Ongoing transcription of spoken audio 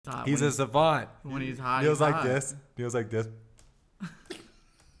He's a savant. When he's hot, Neil's he's like hot. this. Neil's like this.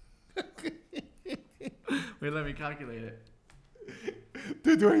 Wait, let me calculate it.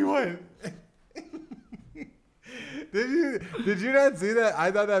 221. Did you not see that?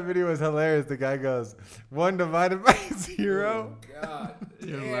 I thought that video was hilarious. The guy goes 1 divided by 0. Oh, God.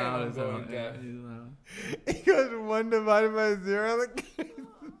 You're Damn, loud I'm as hell. going deaf. He's loud. He goes 1 divided by 0. The guy's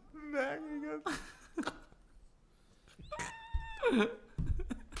back. He goes.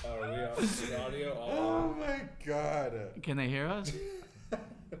 Oh, are we on the audio? Oh my god! Can they hear us?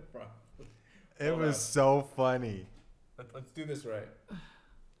 It Hold was on. so funny. Let's do this right.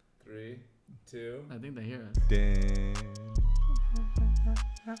 3, 2. I think they hear us. Dang.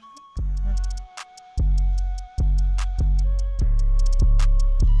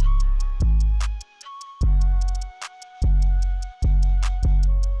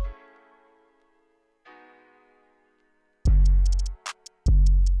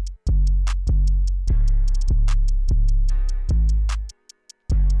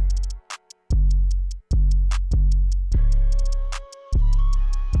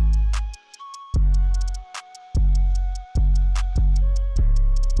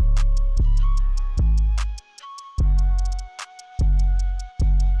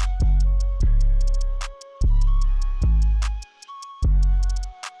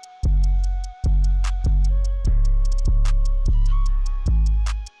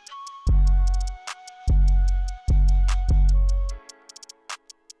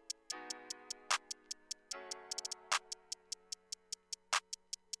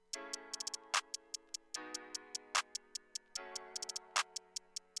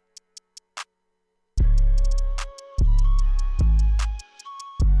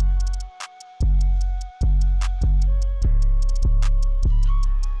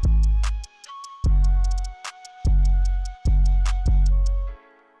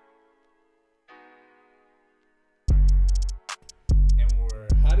 And we're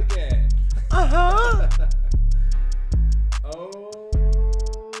hot again. Uh-huh.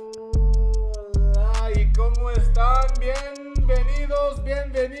 Hola, ¿y cómo están?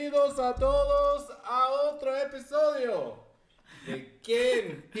 Bienvenidos a todos a otro episodio. ¿De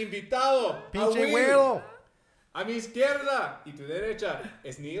quién? Invitado. a Pinche Will. güero. A mi izquierda y tu derecha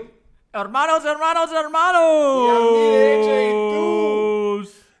es Neil. Hermanos.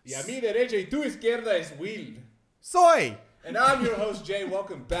 Y a mi derecha y tu izquierda es Will. Soy. And I'm your host, Jay.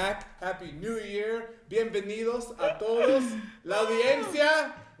 Welcome back. Happy New Year. Bienvenidos a todos. La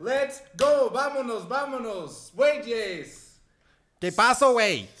audiencia. Let's go. Vámonos. Güeyes. ¿Qué paso,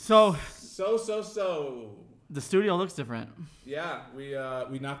 güey? So So. the studio looks different. Yeah,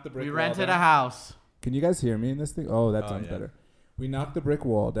 we knocked the brick We wall rented down. a house. Can you guys hear me in this thing? Oh, that sounds yeah. better. We knocked the brick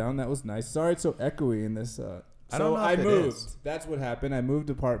wall down. That was nice. Sorry it's so echoey in this. I don't know I if it moved. is. That's what happened. I moved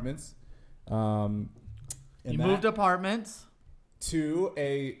apartments. And You that moved apartments. to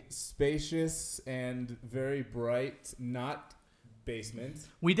a spacious and very bright, not basement.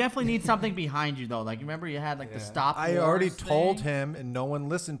 We definitely need something behind you though. Like remember you had like the Yeah. stop. I already wars told thing? him, and no one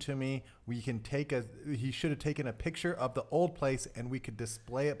listened to me. He should have taken a picture of the old place, and we could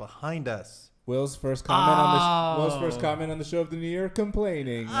display it behind us. Will's first comment on Oh. Will's first comment on the show of the new year,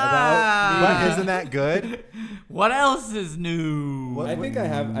 complaining Ah. about But me. isn't that good? What else is new? What- I think I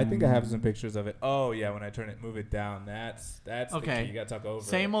have some pictures of it. Oh yeah, when I move it down, that's the Okay. key. You gotta talk over.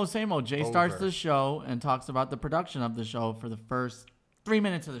 Same old. Jay starts the show and talks about the production of the show for the first 3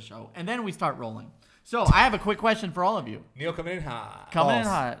 minutes of the show, and then we start rolling. So I have a quick question for all of you. Neil coming in hot. Coming in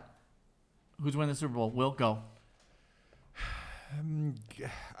False. hot. Who's winning the Super Bowl? Will go.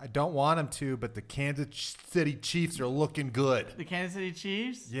 I don't want him to, but the Kansas City Chiefs are looking good. The Kansas City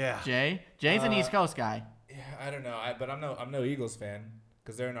Chiefs. Yeah. Jay's an East Coast guy. Yeah, I don't know, but I'm no Eagles fan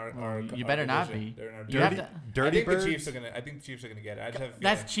because they're in our. You our better not division. be. They're in our You have division. to- Dirty I think Birds. the Chiefs are gonna get it. I just have a feeling.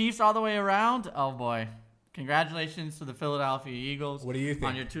 That's Chiefs all the way around. Oh boy! Congratulations to the Philadelphia Eagles. What do you think?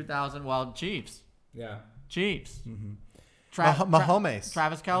 on your 2000? Well, Chiefs. Yeah. Chiefs. Mm-hmm. Mahomes.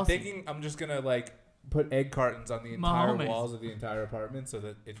 Travis Kelce. I'm just gonna like put egg cartons on the entire Mahomes. walls of the entire apartment so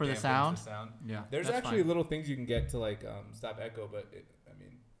that it For the dampens sound? Yeah. There's that's actually fine. little things you can get to like stop echo, but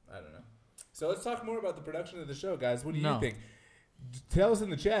I don't know. So let's talk more about the production of the show, guys. What do you think? Tell us in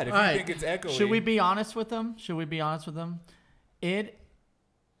the chat if All you right. think it's echoey. Should we be honest with them?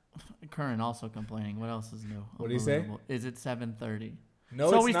 Curran also complaining. What else is new? What do you say? Unbelievable. Is it 7:30? No,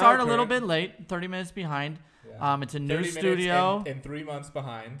 So it's we not, start a little Kurt. bit late, 30 minutes behind. Yeah. It's a 30 new minutes studio. and 3 months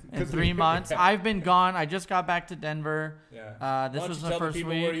behind. In 3 months. I've been gone. I just got back to Denver. Yeah. This Why don't was you the tell first the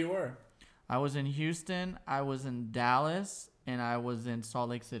people week. where you were? I was in Houston. I was in Dallas, and I was in Salt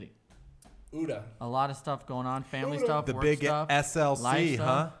Lake City. Uda. A lot of stuff going on. Family stuff. The work big stuff, SLC, life huh?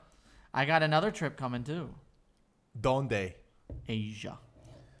 stuff. I got another trip coming too. Donde? Asia.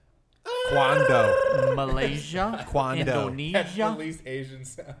 Cuando? Malaysia. Quando? That's the Indonesia. least Asian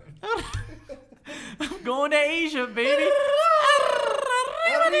sound. I'm going to Asia, baby.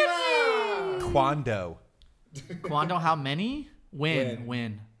 Quando? Quando, how many? When?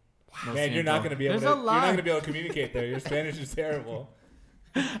 Lo Man, you're siento. not gonna be able There's to. a You're not lot. gonna be able to communicate there. Your Spanish is terrible.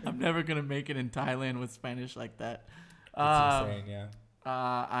 I'm never gonna make it in Thailand with Spanish like that. It's insane,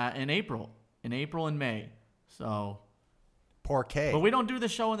 yeah. In April and May. So, Porque? but we don't do the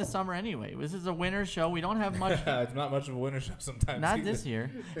show in the summer anyway. This is a winter show. We don't have much. It's not much of a winter show sometimes. Not either. this year.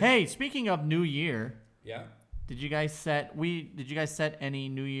 Hey, speaking of New Year, Yeah. did you guys set any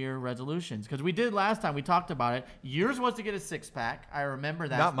New Year resolutions? Because we did last time. We talked about it. Yours was to get a 6-pack. I remember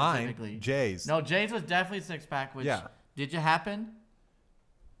that Not specifically. mine. Jay's. No, Jay's was definitely 6-pack. Which Yeah. did you happen?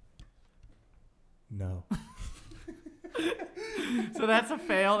 No. So that's a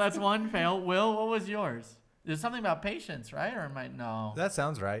fail. That's one fail. Will, what was yours? There's something about patience, right? Or am I no? That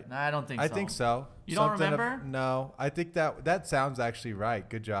sounds right. No, I don't think so. I think so. You don't Something remember? No, I think that sounds actually right.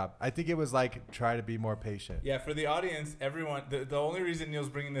 Good job. I think it was like try to be more patient. Yeah, for the audience, everyone, the only reason Neil's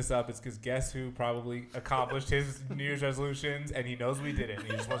bringing this up is because guess who probably accomplished his New Year's resolutions, and he knows we didn't. He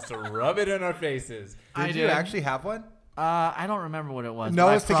just wants to rub it in our faces. I Did you did. actually have one? I don't remember what it was. No,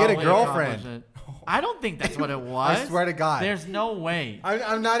 but I it's to get a probably girlfriend. accomplished it. I don't think that's what it was. I swear to God. There's no way.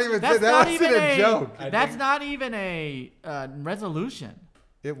 I'm not even. That's that not wasn't even a joke. That's not even a resolution.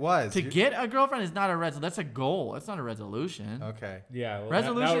 It was. To get a girlfriend is not a resolution. That's a goal. That's not a resolution. Okay. Yeah. Well,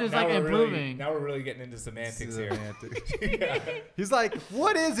 Resolution is like we're improving. Really, now we're really getting into semantics here. Yeah. He's like,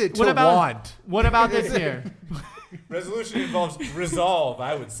 what is it What to about want? what about this year? Resolution involves resolve,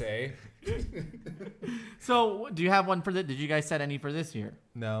 I would say. So, do you have one for the? Did you guys set any for this year?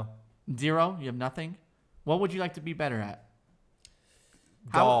 No. 0? You have nothing. What would you like to be better at?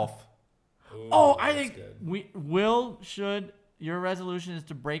 Golf. Ooh, Oh, I that's think good. your resolution is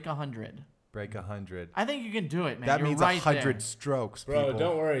to break 100. Break 100. I think you can do it, man. That You're means right 100 there. strokes, Bro, people.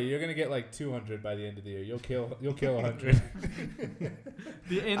 don't worry. You're gonna get like 200 by the end of the year. You'll kill 100.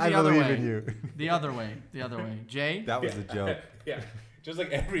 The I other believe way. in you. The other way. Jay? That was a joke. Yeah. Just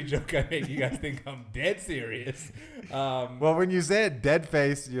like every joke I make, you guys think I'm dead serious. Well, when you said dead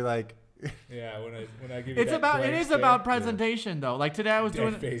face, you're like, Yeah, when I give you It that is stare, about presentation though. Like today I was dead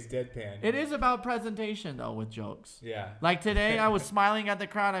doing face, deadpan. it is about presentation though with jokes. Yeah. Like today I was smiling at the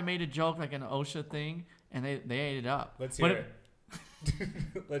crowd. I made a joke like an OSHA thing and they ate it up. Let's But hear it.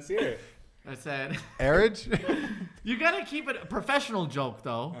 Let's hear it. I said, Arage? you gotta keep it a professional joke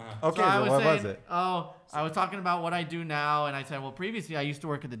though. Okay, So I so was what saying, was it? Oh, I was talking about what I do now, and I said, well, previously I used to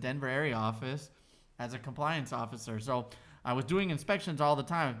work at the Denver area office as a compliance officer. So I was doing inspections all the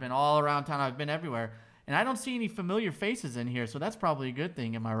time. I've been all around town. I've been everywhere. And I don't see any familiar faces in here, so that's probably a good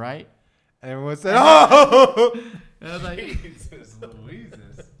thing. Am I right? And everyone said, oh! And I was like, Jesus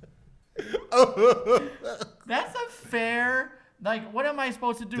Louises. that's a fair, like, what am I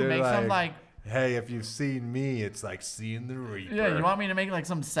supposed to do? They're Make some, like, hey, if you've seen me, it's like seeing the Reaper. yeah, you want me to make, like,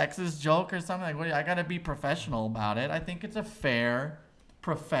 some sexist joke or something? Like, what, I got to be professional about it. I think it's a fair,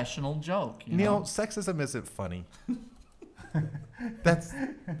 professional joke. You Neil, know? sexism isn't funny.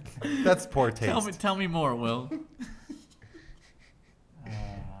 That's poor taste. Tell me more, Will.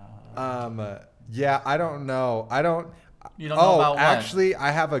 Yeah, I don't know. You don't know about what? Actually,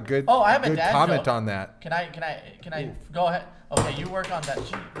 I have a good, Oh, I have a good dad comment joke. on that. Can I go ahead? Okay, you work on that.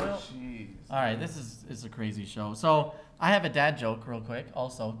 Will. All right, this is a crazy show. So I have a dad joke real quick.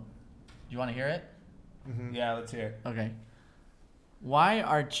 Also, you want to hear it? Yeah, let's hear it. Okay. Why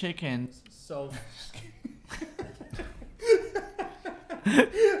are chickens so?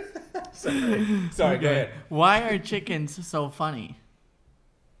 Sorry, go ahead. Why are chickens so funny?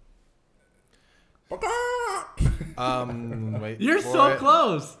 Wait. You're for so it.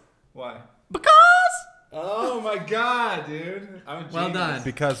 close. Why? Because. Oh my god, dude. I'm a Well genius. done.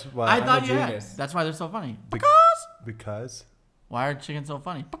 Because what? I thought a you had. genius. That's why they're so funny. Be- Because. Because. Why are chickens so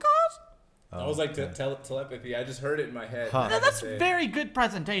funny? Because. That was like telepathy. I just heard it in my head. Huh. I had to That's say it. very good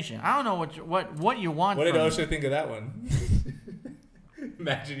presentation. I don't know what you want. What did from me. OSHA think of that one?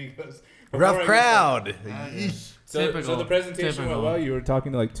 Imagine he goes. Rough before I crowd. get Yeesh. So Typical. the presentation Typical. went well. You were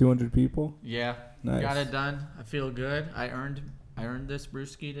talking to like 200 people. Yeah. Nice. Got it done. I feel good. I earned this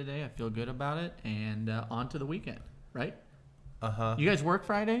brewski today. I feel good about it. And on to the weekend, right? Uh-huh. You guys work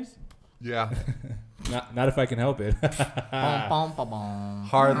Fridays? Yeah. Not if I can help it. Bum, bum, bum, bum.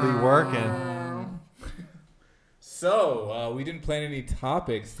 Hardly working. So, we didn't plan any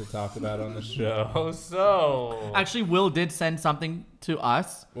topics to talk about on the show. So, Actually, Will did send something to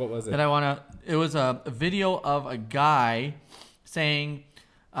us what was it? that I want to. It was a video of a guy saying,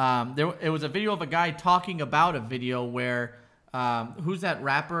 it was a video of a guy talking about a video where, who's that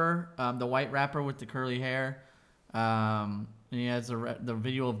rapper, the white rapper with the curly hair? And he has the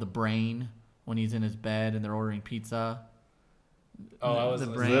video of the brain when he's in his bed and they're ordering pizza. Oh, I was the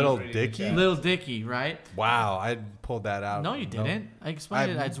listening brain. to Little the Dicky? chat. Little Dicky, right? Wow, I pulled that out. No, you No. didn't. I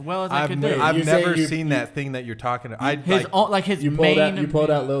explained it I've- as well as I I've, could ne- do. I've You never say you- seen that thing that you're talking about. His his You main.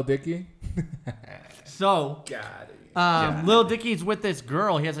 pulled out Lil Dicky? So Got it. Lil Dicky's with this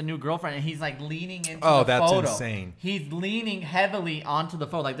girl. He has a new girlfriend, and he's like leaning into Oh, the that's photo. insane. He's leaning heavily onto the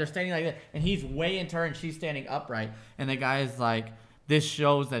photo. Like they're standing like that, and he's way into her, and she's standing upright. And the guy's like, this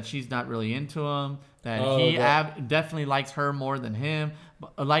shows that she's not really into him. That Oh, he that- definitely likes her more than him.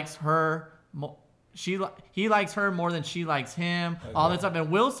 Likes her. He likes her more than she likes him. All this stuff. And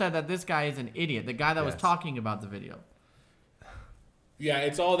Will said that this guy is an idiot. The guy that was Yes. talking about the video. Yeah,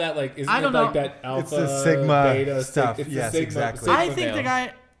 it's all that like isn't I it don't like know. that alpha It's the Sigma beta stuff. It's Yes, the Sigma, exactly. Sigma I think male. the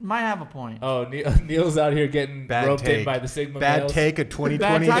guy might have a point. Oh, Neil's out here getting Bad roped take. in by the Sigma Bad males. take of Bad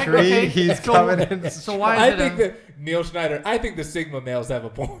 2023. take? Okay. He's So- coming in. So why is I it? think that Neil Schneider. I think the Sigma males have a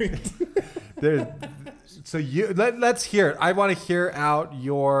point. There- so let's hear it. I want to hear out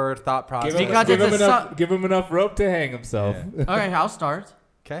your thought process. Because give it's him a enough. Give him enough rope to hang himself. Yeah. Okay, I'll start.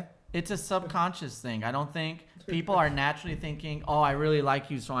 Okay. It's a subconscious thing. I don't think people are naturally thinking, "Oh, I really like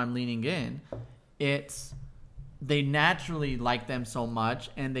you, so I'm leaning in." It's they naturally like them so much,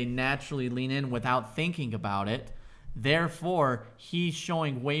 and they naturally lean in without thinking about it. Therefore, he's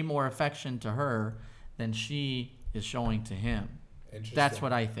showing way more affection to her than she is showing to him. Interesting. That's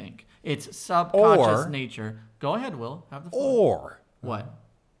what I think. It's subconscious Or- nature. Go ahead, Will. Have the floor. Or What?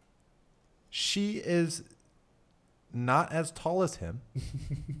 she is not as tall as him.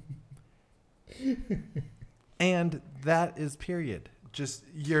 And that is period. Just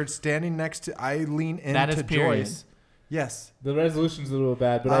you're standing next to I lean into That is period. Joyce. Yes. The resolution's a little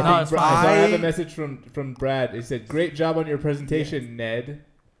bad, but No, I think it's so fine. I have I- a message from Brad. He said, "Great job on your presentation, Ned."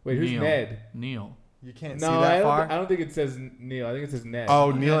 Wait, who's Neil. Ned? Neil. You can't No, see I that don't, far. I don't think it says Neil. I think it says Ned. Oh,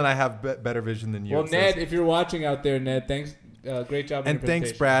 Okay. Neil and I have better vision than you. well, it Ned, says. if you're watching out there, Ned, thanks. Great job. On And your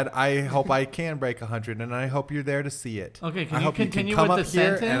thanks, presentation. Brad. I hope I can break 100, and I hope you're there to see it. Okay, can I you hope continue you can come with up the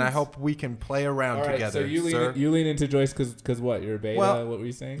here, sentence? and I hope we can play around All right, together, so you sir. lean into Joyce because what? You're a beta. Well, what were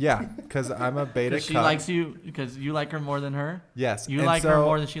you saying? Yeah, because I'm a beta Because she cup. likes you because you like her more than her. Yes, You and like her so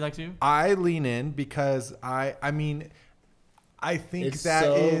more than she likes you. I lean in because I mean, I think It's that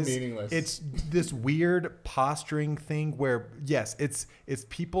so is meaningless. it's this weird posturing thing where yes, it's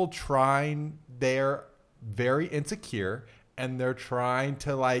people trying, they're very insecure and they're trying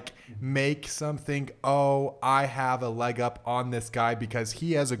to like make something, oh, I have a leg up on this guy because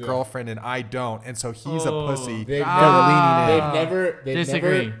he has a girlfriend and I don't, and so he's Oh. a pussy. They've Ah. they've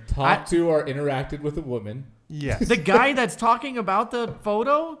Disagree. never talked to or interacted with a woman. Yes. The guy that's talking about the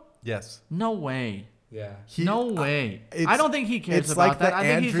photo? Yes. No way. Yeah. No way. it's- I don't think he cares It's about like that. the I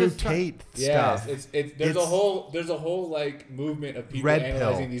think Andrew he's just Tate Yes, stuff. there's It's- a whole like movement of people Red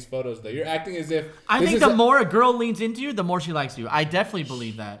analyzing pill. these photos though. You're acting as if I this think is the more a girl leans into you, the more she likes you. I definitely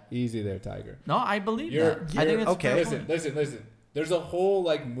believe that. easy there, Tiger. No, I believe You're- that. I think you're- it's okay. a fair Listen, point. listen. There's a whole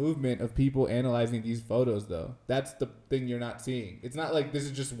like movement of people analyzing these photos though. That's the thing you're not seeing. It's not like this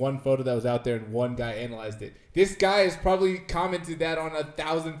is just one photo that was out there and one guy analyzed it. This guy has probably commented that on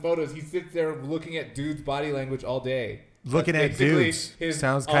 1,000 photos. He sits there looking at dudes' body language all day. Looking That's at basically dudes his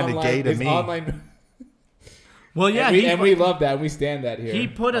sounds kinda online- gay to his me. Online, Well, yeah, and we love that. We stand that here. he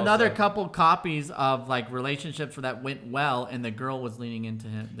put another also. couple copies of like relationships where that went well, and the girl was leaning into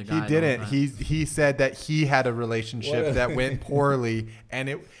him. The guy. He the didn't. whole time. He said that he had a relationship What? that went poorly,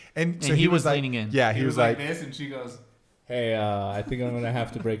 and so he was like, leaning in. Yeah, he was like, this, and she goes, "Hey, I think I'm gonna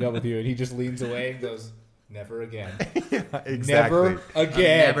have to break up with you." And he just leans away and goes, "Never again. exactly. Never I'm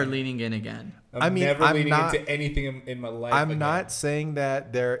again. never leaning in again. I'm I mean, never I'm leaning not- into anything in my life. I'm again. not saying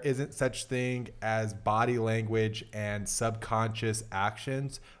that there isn't such thing as body language and subconscious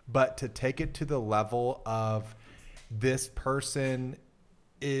actions, but to take it to the level of this person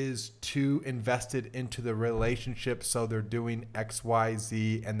is too invested into the relationship, so they're doing X, Y,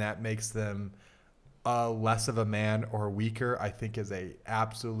 Z, and that makes them less of a man or weaker, I think is a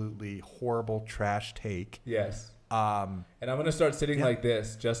absolutely horrible trash take. Yes. Um, And I'm gonna start sitting Yeah. like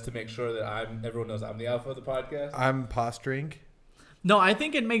this just to make sure that everyone knows I'm the alpha of the podcast. I'm posturing. No, I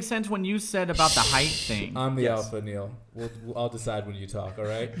think it makes sense when you said about the height thing. I'm the Yes. alpha, Neil. I'll decide when you talk. All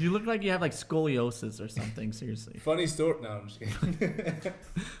right. You look like you have like scoliosis or something. Seriously. Funny story. No, I'm just kidding.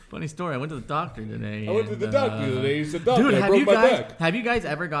 Funny funny story. I went to the doctor today. I went to the and, doctor today. He said, "Doctor, Dude, I broke my back." have you guys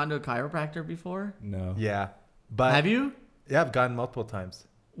ever gone to a chiropractor before? No. Yeah, but Have you? Yeah, I've gone multiple times.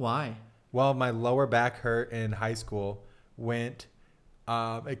 Why? Well, my lower back hurt in high school. It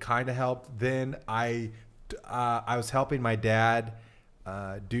kind of helped. Then I was helping my dad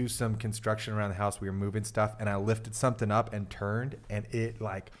do some construction around the house. We were moving stuff, and I lifted something up and turned, and it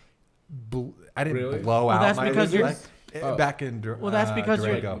like I didn't Really? blow Well, out that's my because leg. Oh. Back in Well, that's because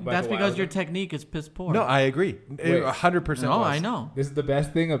Durango. Back that's a while because your ago. technique is piss poor. No, I agree. Wait. 100%. No, was. I know. This is the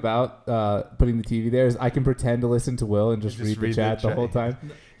best thing about putting the TV there is I can pretend to listen to Will and just read the chat the whole time.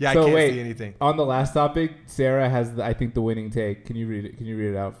 Yeah, So I can't wait. see anything. On the last topic, Sarah has, I think, the winning take. Can you read it? Can you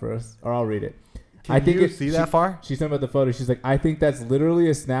read it out for us? Or I'll read it. Can I think you it- see she- that far? She's talking about the photo. She's like, I think that's literally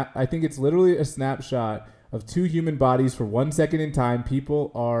a snap. I think it's literally a snapshot of two human bodies for 1 second in time. People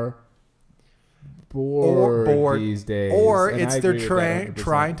are bored these days. Or And it's I they're agree with that 100%.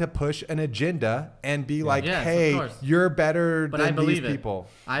 trying to push an agenda and be like, Yes, of hey, course. you're better But than I believe these it. people.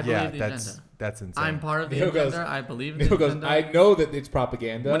 I believe yeah, the that's agenda. that's insane. I'm part of the Neil agenda. goes- I believe in the Neil goes, agenda. I know that it's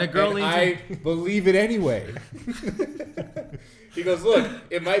propaganda. When a girl and leans I believe it anyway. He goes, look,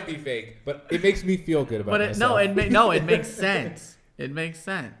 it might be fake, but it makes me feel good about but myself. it makes sense. It makes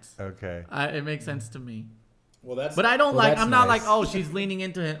sense. Okay. It makes sense to me. Well, that's. But I don't well, like. that's I'm not nice. like, oh, she's leaning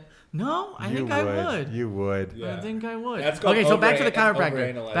into it. No, I think I would. You would. Yeah. I think I would. That's called Okay, so back to the overanalyzing.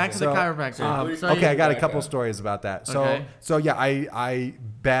 chiropractor. Back to the So, chiropractor. So okay, I got a back couple up. stories about that. Okay. So yeah, I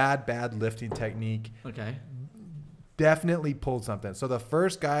bad lifting technique. Okay. Definitely pulled something. So the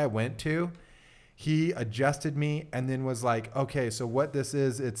first guy I went to, he adjusted me and then was like, okay, so what this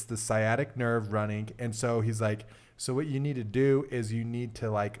is, it's the sciatic nerve running. And so he's like, so what you need to do is you need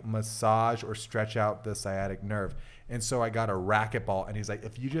to like massage or stretch out the sciatic nerve. And so I got a racquetball and he's like,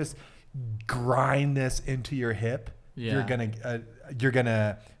 if you just grind this into your hip, Yeah. you're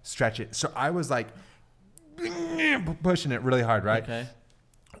gonna stretch it. So I was like pushing it really hard, right? Okay.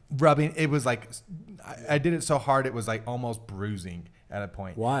 Rubbing. It was like I did it so hard it was like almost bruising at a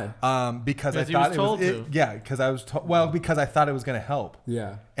point. Why? Because I Because he thought was it was told to. yeah, because I was because I thought it was gonna help.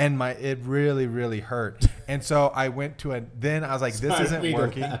 Yeah. And it really hurt. And so I went to then I was like, this Sorry, isn't we don't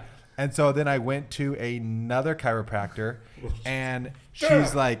working. have- And so then I went to another chiropractor and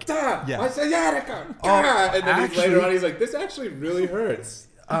she's like, my yeah. sciatica. Oh, And then actually- later on, he's like, this actually really hurts.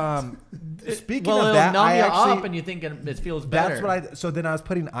 Speaking Well, of it'll that, numb I you actually up, and you think it feels better. that's what so then I was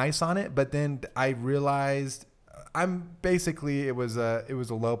putting ice on it, but then I realized it was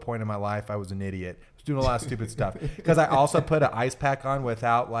a low point in my life. I was an idiot. I was doing a lot of stupid stuff because I also put an ice pack on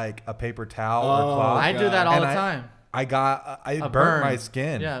without like a paper towel or Oh, cloth. I do that all And the time. I A burnt burn. my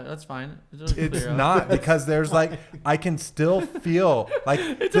skin. Yeah, that's fine. It's not because there's like I can still feel like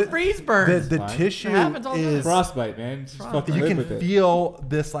It's a freeze burn. The fine. tissue It happens all the time. is Frostbite, man. Just fucking you live can with it. feel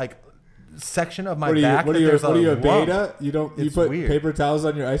this like section of my What are you? back. What are that you? there's What are you? A lump. beta? You don't? You It's put weird. paper towels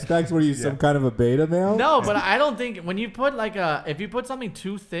on your ice packs? What are you? Some Yeah. kind of a beta male? No, but I don't think when you put if you put something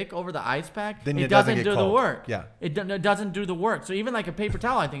too thick over the ice pack, Then it it doesn't doesn't get do the cold. work. Yeah. It doesn't do the work. So even like a paper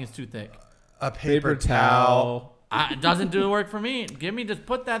towel, I think is too thick. A paper towel. It doesn't do the work for me. Just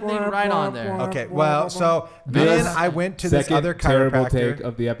put that thing right on there. Okay, well, so then That's I went to this Second other terrible take chiropractor.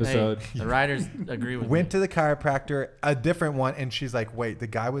 of the Hey, episode. the writers agree with Went me. to the chiropractor, a different one, and she's like, "Wait, the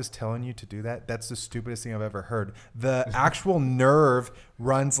guy was telling you to do that? That's the stupidest thing I've ever heard. The actual nerve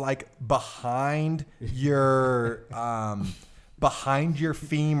runs like behind your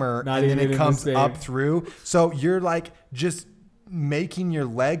femur, Not and then even in it the comes same- up through. So you're like just making your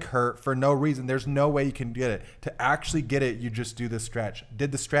leg hurt for no reason. There's no way you can get it. To actually get it, you just do the stretch.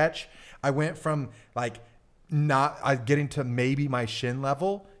 Did the stretch. I went from like getting to maybe my shin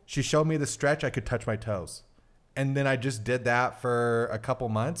level. She showed me the stretch. I could touch my toes. And then I just did that for a couple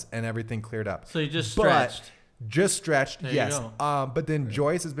months and everything cleared up. So you just But- stretched. Just stretched, There you yes. go. But then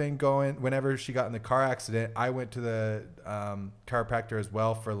Joyce has been going, whenever she got in the car accident, I went to the chiropractor as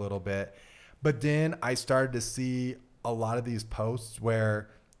well for a little bit. But then I started to see a lot of these posts where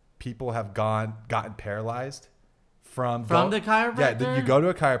people have gotten paralyzed from the chiropractor? Yeah, you go to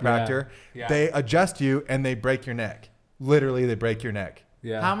a chiropractor, Yeah. they adjust you and they break your neck. Literally, they break your neck.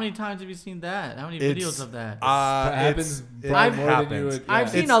 Yeah. How many times have you seen that? How many It's- videos of that? It happens it probably more than you happens. would. I've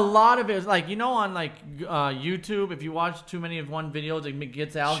yeah. seen It's- a lot of it. Like, on YouTube, if you watch too many of one videos, it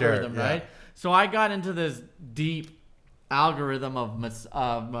gets algorithm, yeah. right? So I got into this deep algorithm of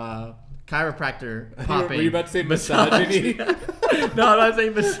chiropractor popping. Were you about to say misogyny? No, I'm not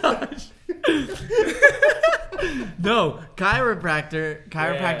saying massage. No, chiropractor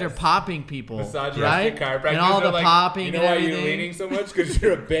Yes. popping people, Misogynistic right? chiropractors And all are the like, popping you know and why everything. you're leaning so much? Because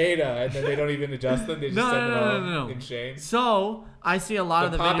you're a beta, and then they don't even adjust them. They just send them home in shame. So I see a lot The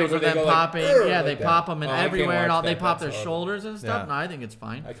of the popping videos where of they them go like, popping. "Urgh," Yeah, like they that. pop them and Oh, I can't everywhere, and watch all they that. pop That's their horrible. shoulders and stuff. Yeah. No, I think it's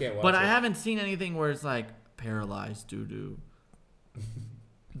fine. I can't watch But it. I haven't seen anything where it's like paralyzed doo doo.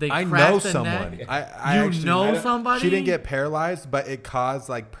 They I crack know the someone. neck. I You actually, know I don't- somebody? She didn't get paralyzed, but it caused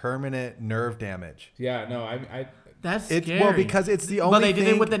like permanent nerve damage. Yeah, no, I That's It's scary. well because it's the only. But they did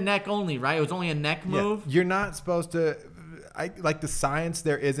thing, it with the neck only, right? It was only a neck Yeah, move. you're not supposed to. I like the science.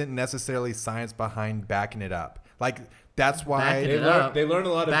 There isn't necessarily science behind backing it up. Like that's why Backing they it learn up. they learn a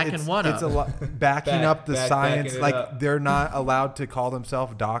lot of Backing it's, what it's up? a lot backing up the science. backing it Like up. they're not allowed to call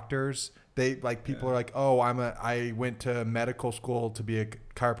themselves doctors. They like people are like, oh, I went to medical school to be a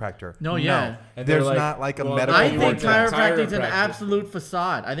chiropractor. No, yeah. And they're there's like, not like a well, medical. I you think worked board. at chiropractic is an chiropractic. absolute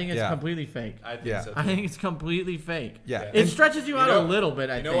facade. I think it's Yeah. completely fake. I think Yeah. so. I too. think it's completely fake. Yeah. It And- stretches you out know- a little bit,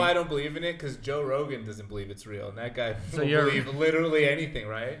 I You know think. why I don't believe in it? Because Joe Rogan doesn't believe it's real, and that guy So will you're- believe literally anything,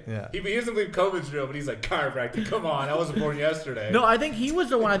 right? Yeah. He doesn't believe COVID's real, but he's like chiropractic. Come on, I wasn't born yesterday. No, I think he was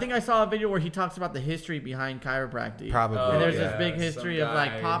the one. I think I saw a video where he talks about the history behind chiropractic. Probably. Oh, And there's yeah, this big history some of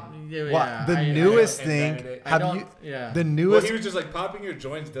like guy- pop. Well, Yeah, the I- newest I thing. invented it. I Have don't- you? yeah. The Well, newest. he was just like popping your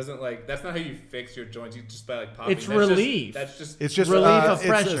joints doesn't like. That's not how you fix your joints. You just by like popping. It's That's just- relief. That's just. it's just relief of it's a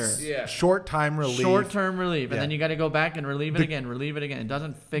pressure. Yeah. Short time relief. Short-term relief, and Yeah. then you got to go back and relieve it The- again, relieve it again. It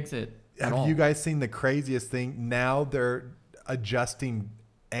doesn't fix it at Have all. you guys seen the craziest thing? Now they're adjusting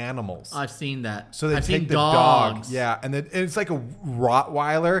animals. I've seen that. So they I've take seen the dog, dogs. yeah, and it's like a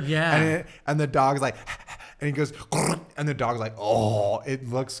Rottweiler, Yeah. and the dog's like, and he goes, and the dog's like, oh, it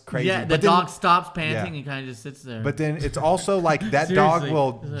looks crazy. Yeah, the But then- dog stops panting Yeah. and kind of just sits there. But then it's also like that dog Seriously.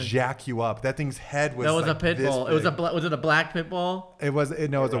 will It's like- jack you up. That thing's head was that was like a pit this bull. It was a big. was it a black pit bull? It was a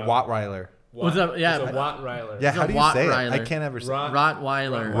Rottweiler. Was it- yeah, It's a but- Rottweiler. Yeah, It's how a do you say it? I Rottweiler. can't ever say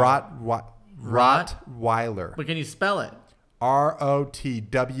Rottweiler. Rottweiler. But can you spell it?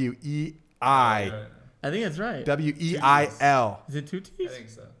 ROTWEI I think it's right. WEIL. Is it two I T's? think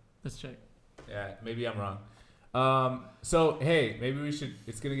so. Let's check. Yeah, maybe I'm wrong. So hey, maybe we should.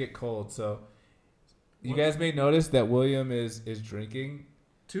 It's gonna get cold, so you guys may notice that William is drinking,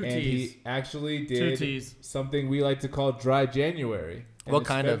 Two and T's. he actually Two did T's. something we like to call dry January. And What it's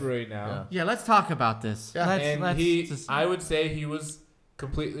kind of- February now? Yeah, let's talk about this. Yeah. And I would say he was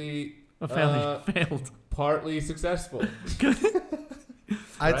completely failed. partly successful.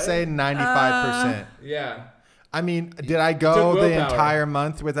 I'd Right? say 95%. Yeah. I mean, did I took go the willpower. entire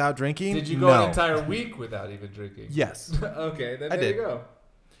month without drinking? Did you go no. an entire week without even drinking? Yes. Okay, then I there did. you go.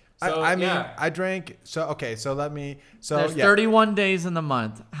 So, I mean, yeah. I drank. So, okay. So let me. So, There's yeah. 31 days in the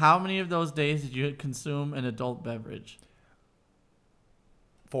month. How many of those days did you consume an adult beverage?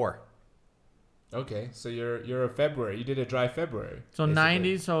 4. Okay, so you're a February. You did a dry February. So basically.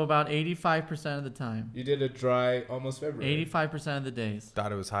 90, so about 85% of the time. You did a dry almost February. 85% of the days.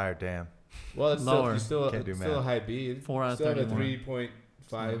 Thought it was higher. Damn. Well, it's Lower. still do still a math. high B. 4 out of still have a 31.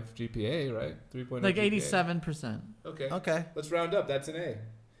 3.5 GPA, right? 3.0 Like GPA. 87%. Okay. Okay. Let's round up. That's an A. Eh.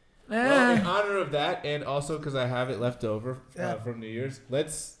 Well, in honor of that, and also because I have it left over Yeah. from New Year's,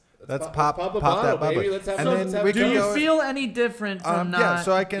 let's pop a that bottle, bubbly. baby. Let's have And some. then let's have we a Do can you toast. go- feel any different from not? Yeah.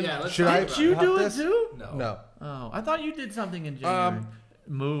 So I can. Yeah, let's should talk I? about Did you have do this? it too? No. No. Oh, I thought you did something in January.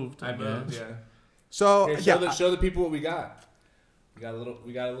 Moved. I moved. Yeah. So Here, yeah. show the people what we got. We got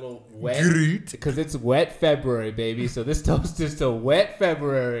a little wet Great. because it's wet February, baby. So this toast is to wet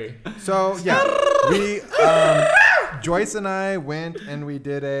February. So yeah, we Joyce and I went and we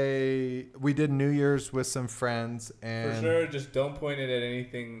did New Year's with some friends and For sure, just don't point it at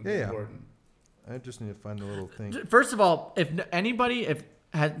anything Yeah. important. I just need to find a little thing. First of all, if anybody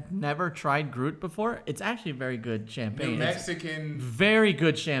has never tried Groot before, it's actually very good New champagne. It's Mexican very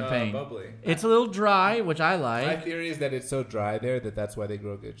good champagne. bubbly. It's a little dry, which I My like. theory is that it's so dry there that's why they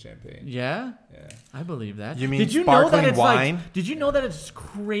grow good champagne. Yeah, Yeah. I believe that. You mean did you know that sparkling it's wine? Like, did you know that it's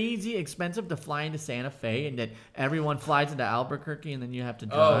crazy expensive to fly into Santa Fe and that everyone flies into Albuquerque and then you have to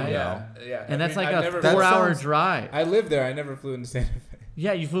drive? Yeah. And that's like I've a never- 4-hour sounds- drive. I lived there. I never flew into Santa Fe.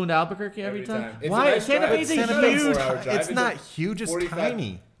 Yeah, you flew into Albuquerque every time? It's a Why? nice Santa drive. Fe's a Santa Fe's huge. 4-hour drive. It's not huge. It's 45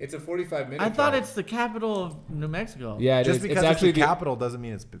 tiny. It's a 45-minute I thought drive. it's the capital of New Mexico. Yeah, it Just is. because It's it's, actually the capital doesn't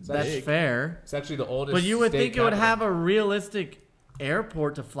mean it's That's big. fair. It's actually the oldest. But you would state think it would capital. have a realistic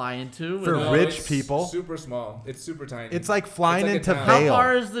airport to fly into. For with rich it's people. super small. It's super tiny. It's like flying It's like a into town. How Vail.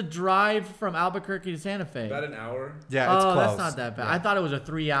 far is the drive from Albuquerque to Santa Fe? about an hour. Yeah, it's Oh, close. that's not that bad. Yeah. I thought it was a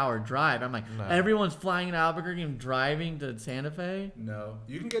 3-hour drive. I'm like, No. everyone's flying to Albuquerque and driving to Santa Fe. No,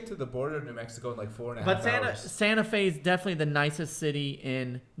 you can get to the border of New Mexico in like 4.5 But hours. Santa Fe is definitely the nicest city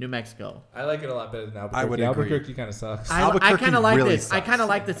in New Mexico. I like it a lot better than Albuquerque. I would agree. Albuquerque kind of sucks. I Albuquerque kind of like really this. I sucks. kind of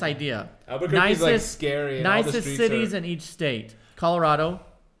like this idea. Albuquerque's like scary. And all the nicest streets cities are, in each state. Colorado.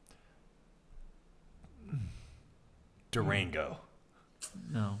 Durango.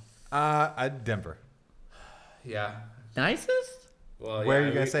 No. Denver. yeah. Nicest? Well, Where yeah, are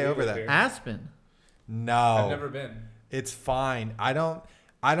you gonna say over live that? here. Aspen. No. I've never been. It's fine. I don't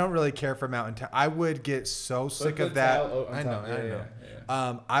really care for mountain town. I would get so sick the of that. tile on I know. top, I yeah, know.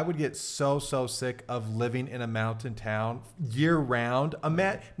 yeah. I would get so sick of living in a mountain town year round.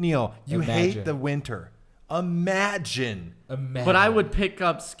 Neil, you hate Imagine. the winter. Imagine. Imagine. But I would pick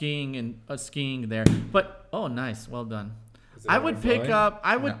up skiing and skiing there. But oh, nice, well done. Is it I would pick overflowing? up.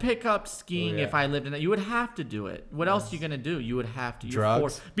 I would No. pick up skiing Oh, yeah. if I lived in it. You would have to do it. What else are you gonna do? You would have to. You're Drugs?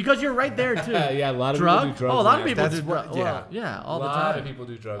 forced- because you're right there too. Yeah, a lot of Drug? people do drugs. Oh, a lot of in people That's do what- drugs. yeah. Well, yeah, all a the lot time. of people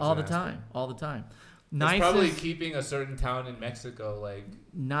do drugs. All in the Aspen. time. All the time. It's probably Nicest, keeping a certain town in Mexico like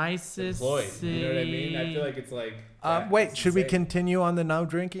nicest employed. city. You know what I mean? I feel like it's like. Wait, it's should we insane. continue on the no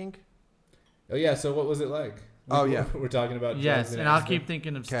drinking? Oh yeah. So what was it like? Oh, yeah. We're talking about. Yes, drugs in and I'll Aspen. keep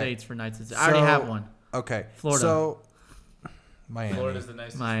thinking of 'Kay. states for nicest. I already have one. Okay. Florida. So, Miami. Florida's the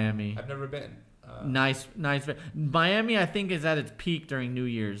nicest. Miami. I've never been. Nice. Miami, I think, is at its peak during New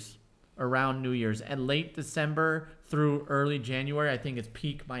Year's, around New Year's, and late December through early January. I think it's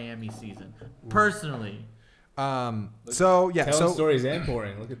peak Miami season. Personally, So yeah. Telling So stories and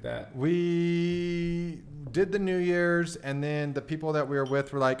pouring. Look at that. we did the New Year's, and then the people that we were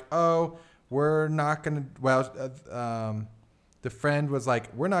with were like, "Oh, we're not gonna." Well, the friend was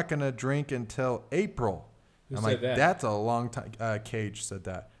like, "We're not gonna drink until April." Who I'm said like, that? "That's a long time." Cage said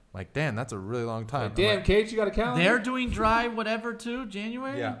that. I'm like, damn, that's a really long time. Like, I'm damn, like, Kate, you got a calendar? they're doing dry whatever too.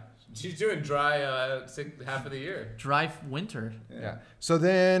 January. yeah, She's doing dry half of the year. Dry winter. yeah. So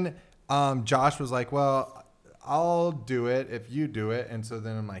then Josh was like, "Well, I'll do it if you do it," and so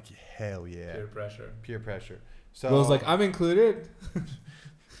then I'm like, "Hell yeah, Peer pressure. peer pressure." So Will's like, I'm included.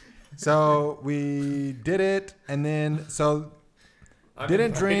 so we did it, and then so I'm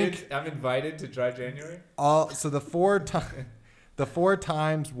Didn't invited- drink. I'm invited to dry January. so the four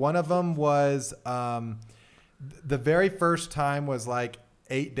times, one of them was the very first time was like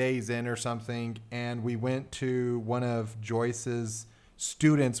 8 days in or something, and we went to one of Joyce's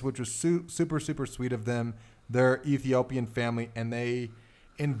students, which was super sweet of them. They're Ethiopian family, and they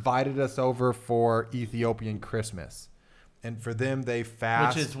invited us over for Ethiopian Christmas, and for them they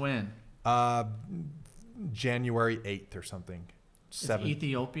fast, Which is when? January 8th or something. It's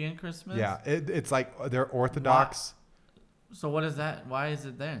Ethiopian Christmas. Yeah, it's like they're Orthodox. So what is that? Why is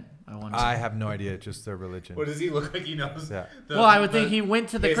it then? I wonder. I have no idea. It's just their religion. What does he look like? He knows. Yeah. Well, I would think he went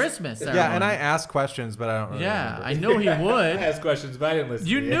to the his- Christmas ceremony. Yeah, and I asked questions, but I don't really Yeah, remember. I know he I would. asked questions, but I didn't listen.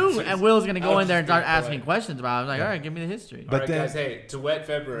 You to the knew, answers. and Will's gonna I go was in there and just start being asking polite. questions about it. I was like, Yeah. all right, give me the history. But All right, then- guys. Hey, to wet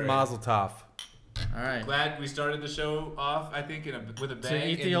February. Mazel tov. All right. Glad we started the show off. I think with a bang To in the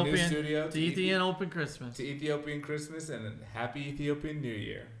new Ethiopian, studio. to Ethiopian Open Christmas, To Ethiopian Christmas and a happy Ethiopian New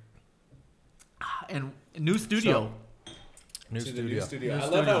Year. and new studio. New to the studio. new studio. New I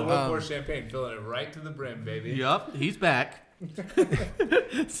love how studio. Will pours champagne, filling it right to the brim, baby. Yup, he's back.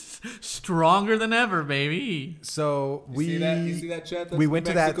 Stronger than ever, baby. So You see that? You see that, Chet? That's we went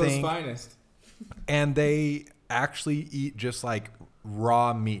to that Mexico's thing. finest. and they actually eat just like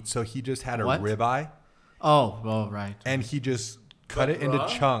raw meat. So he just had a What? ribeye, Oh, right. and he just cut Like it into raw?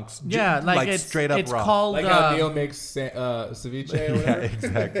 chunks. Yeah, like it's straight up it's raw. called Like how Neil makes ceviche or yeah, whatever.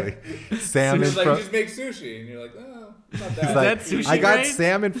 exactly. It's Salmon like, from. just make sushi. And you're like, oh, not He's that. like, that sushi I got grade?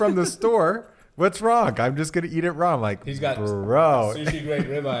 salmon from the store. What's wrong? I'm just gonna eat it raw. I'm like, He's got bro. sushi grade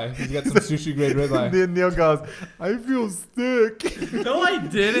ribeye. He's got some sushi grade ribeye. Then Neil goes, I feel sick. No, I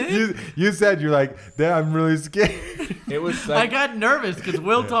didn't. you said you're like, I'm really scared. It was I like, got nervous because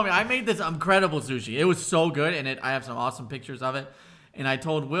Will told me I made this incredible sushi. It was so good, and I have some awesome pictures of it. And I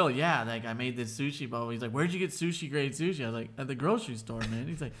told Will, yeah, like I made this sushi bowl. He's like, where'd you get sushi grade sushi? I was like, at the grocery store, man.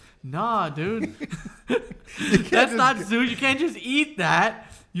 He's like, nah, dude, that's not sushi. You can't just eat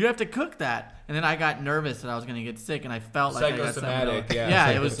that. You have to cook that. And then I got nervous that I was gonna get sick, and I felt like I got Psychosomatic, something. yeah,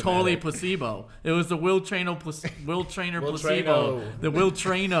 It was totally psychosomatic. placebo. It was the Will Trainer Will placebo. Traino. The Will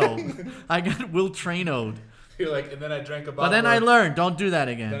Traino. I got Will Trainoed. you're like, and then I drank a bottle. But then I of- learned, don't do that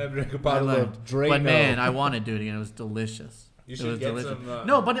again. Then I drank a I bottle learned. of Drano. But man, I want to do it again. It was delicious. You It should was get delicious. some,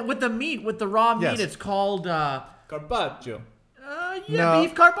 no, but with the meat, with the raw meat, Yes. it's called. Carpaccio. No.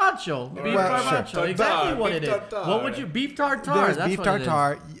 beef carpaccio. Beef Well, sure. carpaccio. Exactly Tartare, what it beef is. tartare. What would you beef tartare? There's That's beef what it is.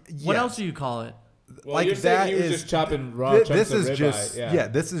 tartare. What yes. else do you call it? Well, Like you're saying that he was is- just chopping raw chunks This of is ribeye. just yeah.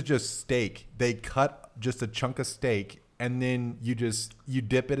 this is just steak. They cut just a chunk of steak and then you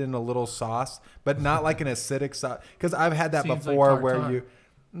dip it in a little sauce, but not like an acidic sauce. Because I've had that Seems like before where tartare.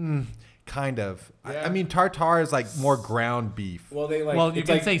 kind of. Yeah. I mean, tartare is like more ground beef. Well, they like. Well, you it's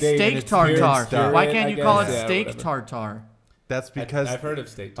can like say they- steak it's tartare. weird stuff. Why can't I you call it guess. Yeah, steak whatever. tartare? That's because I've heard of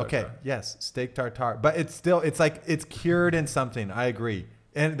steak tartare. okay, yes, steak tartare, but it's like it's cured in something. I agree,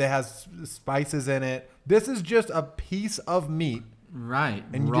 and it has spices in it. This is just a piece of meat, Right.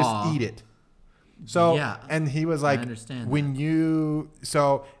 and you raw. just eat it. So Yeah, and he was I like, understand when you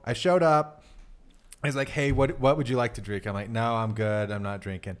so I showed up, he's like, hey, what would you like to drink? I'm like, no, I'm good, I'm not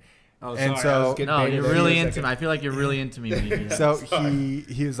drinking. Oh, And sorry, I was so- getting No, baited you're there really for a into second. me. I feel like you're really into me when you do that. So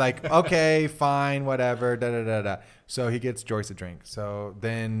he was like, okay, fine, whatever, da da da da. So he gets Joyce a drink. So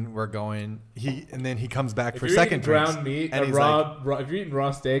then we're going. And then he comes back If for you're second eating drinks. ground meat, and a he's like, raw, if you're eating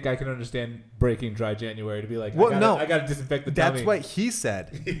raw steak, I can understand breaking dry January to be like, Well, no. I gotta disinfect the that's tummy. what he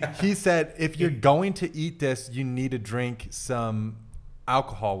said. He said, if you're going to eat this, you need to drink some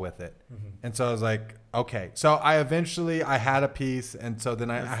alcohol with it. Mm-hmm. And so I was like, okay. So I had a piece, and so then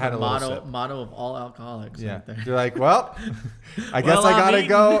I That's had the a little sip. motto of all alcoholics. Yeah, Right there. they're like, well, I guess Well, I I'm gotta eating.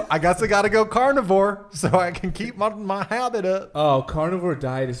 go. I guess I gotta go carnivore so I can keep my habit up. Oh, carnivore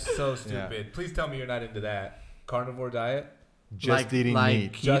diet is so Yeah. stupid. Please tell me you're not into that. Carnivore diet? Just eating like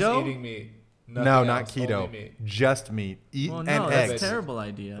meat. keto? Just eating meat. No, Nothing not else, keto. only meat. Just meat. Eat Well, and no, that's eggs. a terrible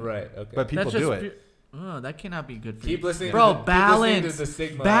idea. Right, okay. But people That's just do it. Oh, that cannot be good for Keep you. listening Bro, to the- keep listening balance. to the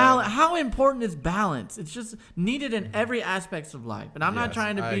stigma. How important is balance? It's just needed in every aspects of life. And I'm not Yes,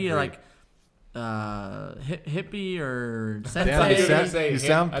 trying to I be agree. like hippie or I sensei. thought you were gonna You say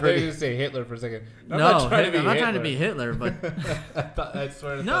sound I thought you were pretty- gonna say Hitler for a second. No, I'm not trying I'm to be not Hitler. trying to be Hitler, but I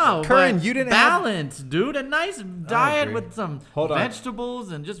swear to no, Curran, but you didn't have- balance, dude. A nice diet agree. with some Hold on.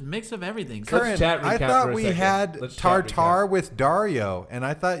 vegetables and just mix of everything. Let's Curran, chat I recap thought for a we second. had Let's chat tartare recap. with Dario, and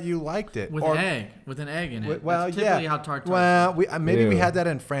I thought you liked it. with Or- with an egg in it. Well, That's yeah. typically how tartare. Well, maybe we Ew. had that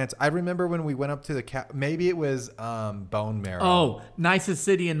in France. I remember when we went up to maybe it was bone marrow. Oh, nicest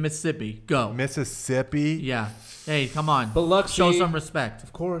city in Mississippi. Go. Mississippi. Yeah. Hey, come on. Biloxi. Show some respect.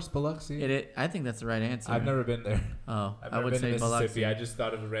 Of course, Biloxi. I think that's the right answer. I've never been there. Oh, I've I never would been say to Mississippi. Biloxi. I just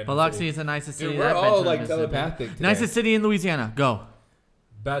thought of a random Biloxi city. is the nicest Dude, city we're that I've been all to in like Mississippi. telepathic today. Nicest city in Louisiana. Go.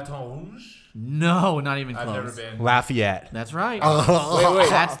 Baton Rouge. No, not even I've close. never been. Lafayette. That's right. Wait.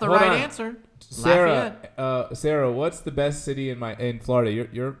 That's the hold right on. answer. Sarah, Lafayette. Sarah, what's the best city in Florida?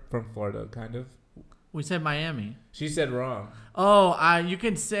 You're from Florida, kind of. We said Miami. She said wrong. Oh, you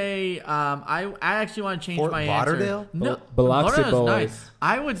can say. I actually want to change Fort my Lauderdale? answer. No, Biloxi Lauderdale's boys. nice.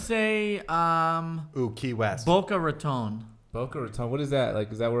 I would say Ooh, Key West. Boca Raton. Boca Raton. What is that? Like,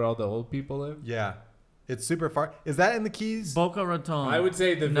 is that where all the old people live? Yeah, it's super far. Is that in the Keys? Boca Raton. I would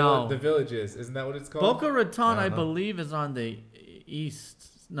say the No. the villages. Isn't that what it's called? Boca Raton, I I don't know. believe, is on the east.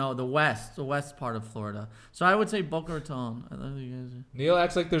 No, the west part of Florida. So I would say Boca Raton. I love you guys. Neil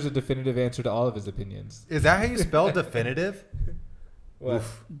acts like there's a definitive answer to all of his opinions. Is that how you spell definitive? What?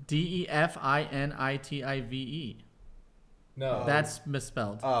 DEFINITIVE. No. That's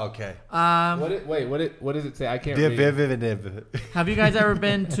misspelled. Oh, okay. What does it say? I can't read. Definitive. Have you guys ever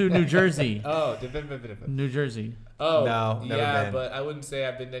been to New Jersey? Oh, definitive. New Jersey. Oh, No, never yeah, been. but I wouldn't say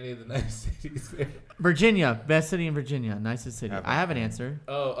I've been to any of the nice cities there. Virginia, best city in Virginia, nicest city. Never I have an answer.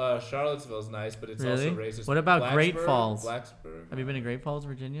 Oh, Charlottesville's nice, but it's also Really? racist. What about Great Blacksburg? Falls? Blacksburg. Have you been to Great Falls,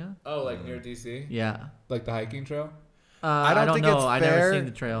 Virginia? Oh, like near DC? Yeah. Like the hiking trail? I don't think know. it's I've fair. never seen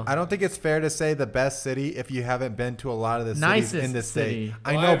the trail. I don't think it's fair to say the best city if you haven't been to a lot of the cities Nicest in the city. state.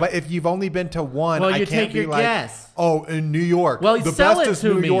 I Well, know, I've- but if you've only been to one, Well, I you can't take be your like, guess. oh, in New York. Well, the sell best it is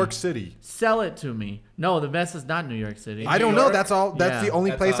to New me. York City. Sell it to me. No, the best is not New York City. I don't New know. York? That's all. That's Yeah. the only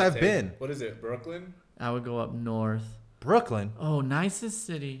That's place a hot I've take. been. What is it? Brooklyn? I would go up north. Brooklyn, Oh, nicest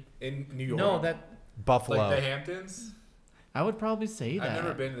city. In New York? No, that Buffalo. Like the Hamptons? I would probably say that. I've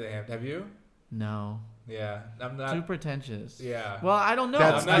never been to the Hamptons. Have you? No, Yeah. I'm too not. pretentious. Yeah. Well, I don't know.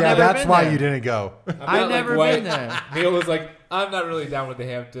 that's I'm not- yeah. I've That's been why there. you didn't go. I'm not I've like never White. been there. Neil was like, I'm not really down with the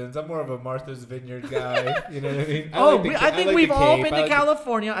Hamptons. I'm more of a Martha's Vineyard guy. You know what I mean? I think we've all been to California.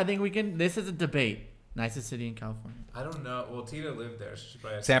 California. I think we can. This is a debate. Nicest city in California. I don't know. Well, Tina lived there. So she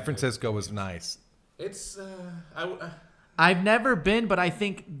probably has San something. Francisco was nice. It's I've never been, but I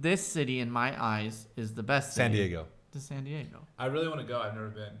think this city, in my eyes, is the best. San city. Diego. to San Diego. I really want to go. I've never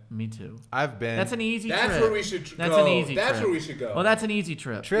been. Me too. I've been. That's an easy That's trip. where we should That's go. an easy That's trip. where we should go. Well, that's an easy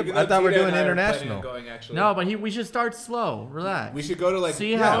trip. trip. Even I though thought we we're Gina doing and I are planning on international. Going, actually. No, but we should start slow. Relax. We should go to like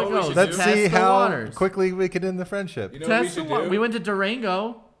See how it what we goes. should Let's do? Test see the how waters. quickly we can end the friendship. You know what we Test the should wa- do? We went to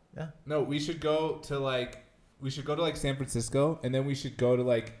Durango. No, we should go to like San Francisco, and then we should go to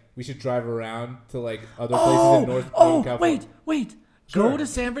like we should drive around to like other places in Northern California. wait. Sure. Go to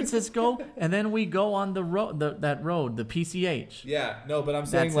San Francisco, and then we go on the road, that road, the PCH. Yeah, no, but I'm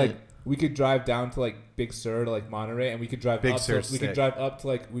saying That's like it. we could drive down to like Big Sur to like Monterey, and we could drive Big up. Sur's We could sick. drive up to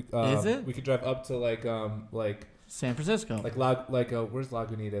like Is it? We could drive up to like San Francisco. where's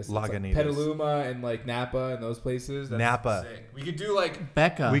Lagunitas? It's, like, Lagunitas. Petaluma and like Napa and those places. That's Napa. sick. We could do like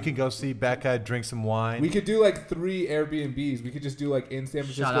Becca. We can go see Becca, drink some wine. we could do like 3 Airbnbs. We could just do like in San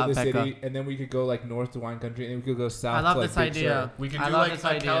Shout Francisco, out the Becca. city, and then we could go like north to wine country, and then we could go south. I love to, like, this Big idea. Sur. We could I do love like this a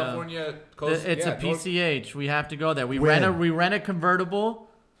idea. California coast. It's yeah, a north- PCH. We have to go there. We When? rent a convertible.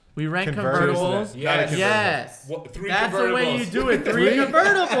 We rent Convertible? convertibles. Yes. Not a Yes. What, 3 That's the way you convertibles. do it. 3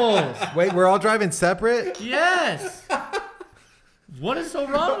 convertibles. Wait, we're all driving separate? Yes. What is so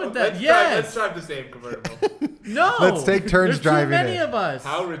wrong with that? Let's Yes. drive the same convertible. No. Let's take turns There's driving too many it. of us.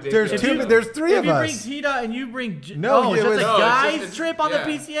 How ridiculous! There's If two. you- There's 3 if of you us. bring Tita and you bring... No, it's it just was- a No, it's guy's just- trip on yeah.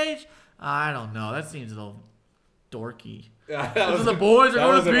 the PCH? I don't know. That seems a little dorky. That Those was are the a- boys are that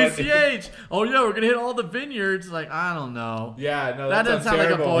going was to a bunch- PCH. Oh, yeah, we're going to hit all the vineyards. Like, I don't know. Yeah, no, That doesn't that, sound sounds like a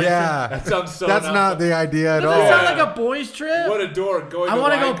terrible. boy- Yeah. That sounds so. That's not the idea at Doesn't all. it sound Yeah. like a boys trip? What a dork going. I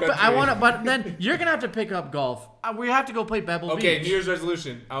want to go. Country. I want to, but then you're gonna have to pick up golf. We have to go play Pebble Okay, Beach. New Year's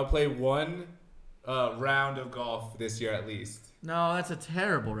resolution. I'll play 1 round of golf this year at least. No, that's a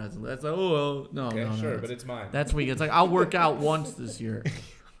terrible resolution. That's like, oh well, no, Okay, no, sure, no. but it's mine. That's weak. It's like I'll work out once this year.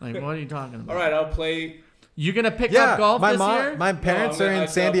 Like, what are you talking about? All right, I'll play. You gonna pick Yeah, up golf my this mom, year? my parents No, are I'm in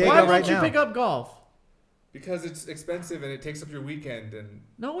gonna- San Why Diego Why right won't you now. pick up golf? Because it's expensive and it takes up your weekend and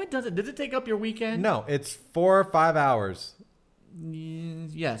No, it doesn't. Did it take up your weekend? No, it's 4 or 5 hours.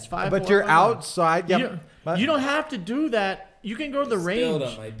 Yes, 5. But 4, you're 5 hours. outside. Yeah, You don't have to do that. You can go to the Spilled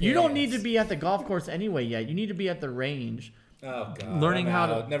range. on my You don't need to pants. be at the golf course anyway yet. You need to be at the range. oh god, Learning I'm how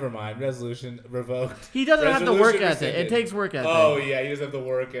to- out. Never mind. Resolution revoked. He doesn't have the work Resolution ethic. It rescinded. takes work ethic. Oh yeah, he doesn't have the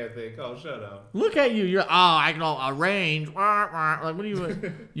work ethic. Oh, shut up. Look at you. You're I know a range. Like what do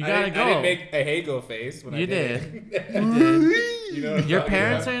you? You gotta go. I didn't make a Hago face when You I did. did. You did. You know what I'm Your talking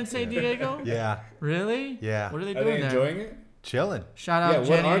parents about. are in San Diego? Yeah, Really? Yeah. What are they Are doing they there? enjoying it? chilling. Shout Yeah. out What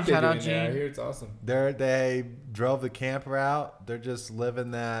Jenny. aren't they Shout out doing there? I Gene. hear it's awesome. They drove the camper out. They're just living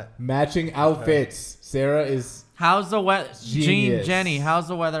that. Matching outfits. Sarah is. How's the weather? Gene, Genius. Jenny, how's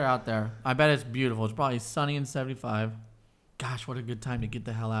the weather out there? I bet it's beautiful. It's probably sunny and 75. Gosh, what a good time to get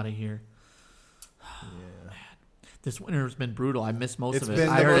the hell out of here. Man, this winter has been brutal. I missed most It's of it. been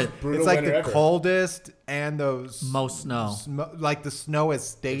I the heard most, it brutal it's like winter the ever. coldest and those most snow. like the snow has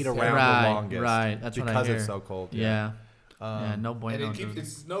stayed It's around right, the longest. right. That's what I because hear. it's so cold. Yeah. Yeah, no And bueno. it keeps. dude. It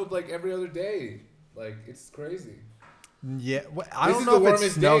snowed like every other day. Like it's crazy. Yeah. Well, I This don't is know the if it warmest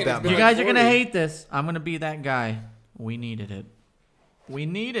day snowed and that it's been You much. like guys are gonna 40. hate this. I'm gonna be that guy. We needed it. We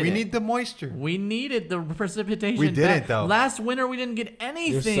needed We it. need the moisture. We needed the precipitation. We didn't, back. though. Last winter we didn't get You're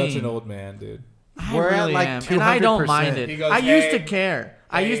anything. such an old man, dude. I We're at, really like, am, and I don't 200%. mind it. He goes, I used "Hey, to care.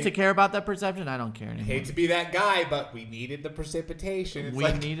 I used hey." to care about that perception. I don't care anymore. Hate to be that guy, but we needed the precipitation. It's we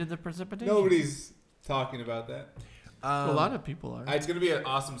like needed the precipitation. nobody's talking about that. A lot of people are. It's gonna be an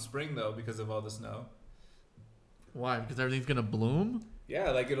awesome spring though because of all the snow. Why? Because everything's gonna bloom.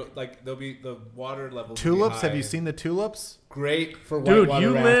 Yeah, there'll be the water levels. Tulips. Have you seen the tulips? Great for Dude, whitewater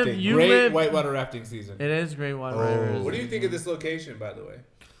you live- rafting. you Great live- whitewater rafting season. It is great water. Oh. What do you think of this location, by the way?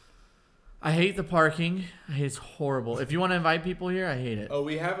 I hate the parking. It's horrible. If you want to invite people here, I hate it. Oh,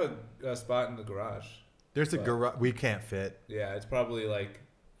 we have a spot in the garage. There's a But- garage. We can't fit. Yeah, it's probably like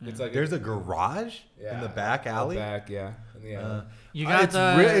it's like There's a garage yeah, in the back alley. Back, yeah, in the alley. You got it's the.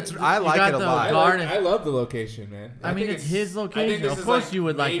 I you like got it a the lot. Garden. I love the location, man. I mean, think it's his I think location. this Of is, course, like, you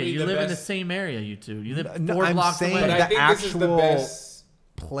would like it. maybe You the live in the best- same area, you two. You live No, 4 I'm blocks saying away. But I the think this is the actual best.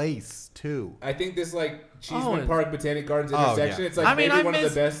 place too. I think this Cheeseman Oh, Park Botanic Gardens Oh, intersection. yeah. It's like I mean, maybe I one of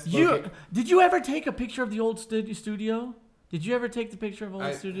miss the best. you. Did you ever take a picture of the old studio? Did you ever take the picture of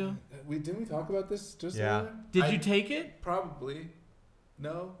old studio? Didn't we talk about this just Yeah. earlier? Did you take it? Probably.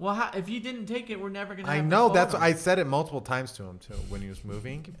 No. Well, if you didn't take it, we're never gonna. I have the know. That's photo. I said it multiple times to him too when he was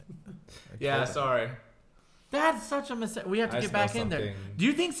moving. I Yeah, told him. sorry. That's such a mistake. We have to I get back smell in there. something Do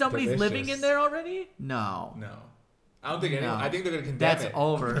you think somebody's living delicious. in there already? No. No. I don't think anyone. No. I think they're gonna condemn That's it.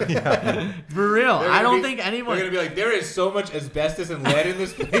 over. For real. They're I gonna don't be- think They're anyone. gonna be like, there is so much asbestos and lead in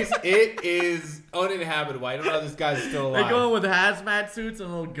this place. It is uninhabitable. I don't know how this guy's still They're alive. going with hazmat suits and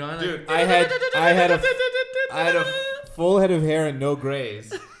a little gun. Dude, I had I had a full head of hair and no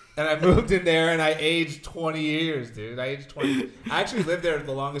grays. And I moved in there and I aged 20 years, dude. I aged 20. I actually lived there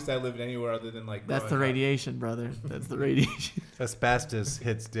the longest I lived anywhere other than like. That's the growing up. radiation, brother. That's the radiation. Asbestos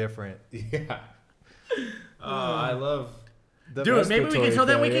hits different. Yeah. Oh, I love. The Dude, maybe we can. So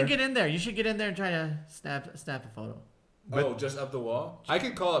then we failure. can get in there. You should get in there and try to snap a photo. Oh, just up the wall? I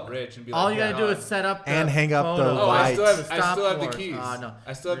can call up Rich and be like, All you yeah, gotta do is set up the And hang up the photo. Oh, I still have, I Stop still have the force. keys. No.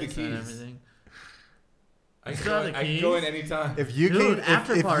 I still have the Rich and keys. everything. I still have the can go in keys? anytime. If you Dude, can,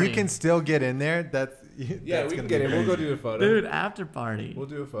 after if you party. can still get in there, that's Yeah, that's we can gonna get be it. We'll go crazy. do a photo. Dude, after party. We'll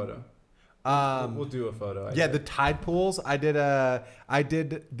do a photo. We'll Um, do a photo. I yeah, think. the tide pools. I did the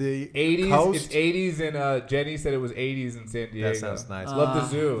 80s. coast. It's 80s, and Jenny said it was 80s in San Diego. That sounds nice. Love the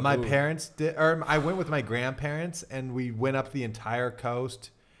zoo. My Ooh. parents did, or I went with my grandparents, and we went up the entire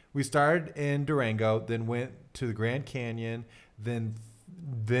coast. We started in Durango, then went to the Grand Canyon, then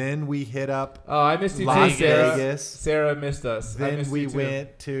we hit up. Oh, I missed you Las too, Sarah. Vegas. Sarah missed us. I Then missed we you too.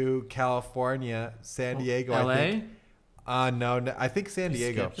 went to California, San Diego. LA? I think. No, I think San You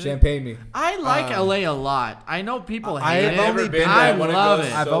Diego. skipped it? Champagne me. I like Um, LA a lot. I know people I hate have it. only been there. I I wanna love go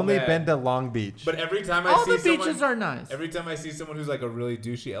it. so I've only bad. been to Long Beach. But every time I All see the beaches someone, are nice. every time I see someone who's like a really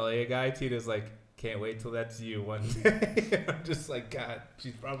douchey LA guy, Tita's like, can't wait till that's you one day. I'm just like, God,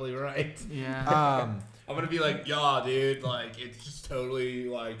 she's probably right. Yeah. I'm gonna be like, yeah, dude, like it's just totally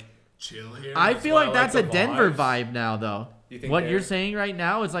like chill here. I That's feel why like that's a the Denver vibes. vibe now, though. You think What they're- you're saying right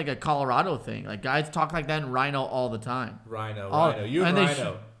now is like a Colorado thing. Like guys talk like that in Rhino all the time. Rhino, Oh, Rhino. You and and they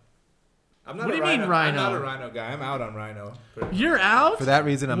Rhino. I'm not What a do you mean I'm Rhino? not a Rhino guy. I'm out on Rhino. You're out? For that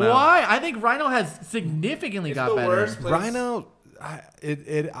reason, I'm out. Why? I think Rhino has significantly It's got the better. worst place. Rhino,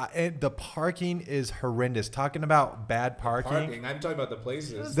 the parking is horrendous. Talking about bad parking. I'm talking about the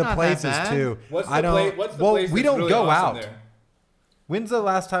places. It's The not that places bad. too. What's the I don't. What's the well, place we that's don't really go awesome out. there? When's the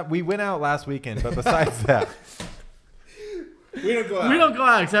last time we went out last weekend? But besides that, We don't go out. We don't go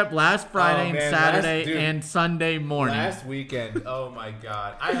out except last Friday and man, Saturday dude, and Sunday morning. Last weekend, oh my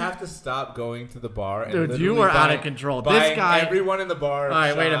god, I have to stop going to the bar. And Dude, you literally were out buying- of control. buying This guy. everyone in the bar. All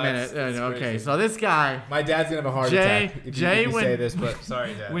right, wait a shots. minute. It's Okay, crazy. so this guy. My dad's gonna have a heart Jay- attack if Jay, you when- say this, but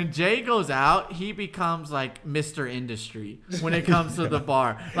sorry, Dad. When Jay goes out, he becomes like Mr. Industry when it comes to the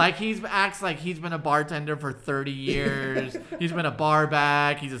bar. Like acts like he's been a bartender for 30 years. He's been a bar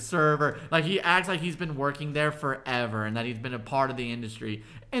back. He's a server. Like he acts like he's been working there forever and that he's been a part of the industry.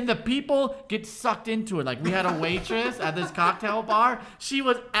 And the people get sucked into it. Like we had a waitress at this cocktail bar. She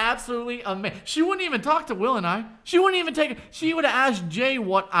was absolutely amazing. She wouldn't even talk to Will and I. She wouldn't even take. She would have asked Jay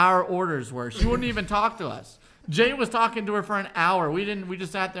what our orders were. She wouldn't even talk to us. Jay was talking to her for an hour. We didn't. We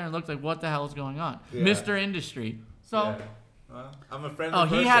just sat there and looked like, what the hell is going on? Yeah. Mr. Industry. So, Yeah. Well, I'm a friendly oh,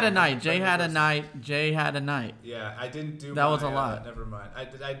 he person. had a I'm night. Jay friendly had a person. night. Jay had a night. Yeah, I didn't do. That was my, a lot. Never mind. I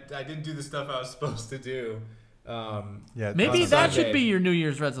didn't do the stuff I was supposed to do. yeah. Maybe On that Sunday. should be your New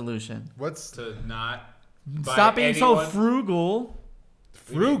Year's resolution. What's To not buy Stop being so anyone- frugal.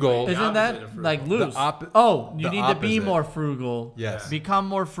 frugal? The Isn't opposite that of frugal. like loose? op- Oh, you the need to be opposite. more frugal. Yes. Become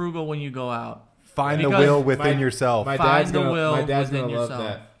more frugal when you go out. Find the Because will within yourself. My Find dad's the gonna, will my dad's within gonna love yourself.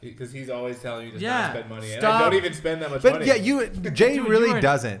 that because he's always telling you to Yeah, not spend money, and stop. I don't even spend that much but money. yeah, Jay Dude, really you were-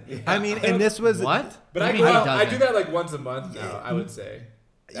 doesn't. I mean, and this was What? But What I do go you mean he out, I do doesn't? that like once a month now. I would say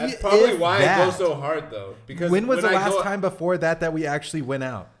that's If probably why I go that. so hard though. Because When was the I last go- time before that we actually went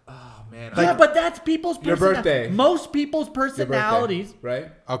out? Oh man, Yeah, but that's people's Your birthday. Most people's Your birthday, personalities. right?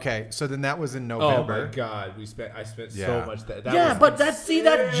 Okay, so then that was in Oh November. my god, I spent Yeah. so much. That Yeah, was but that's Jay's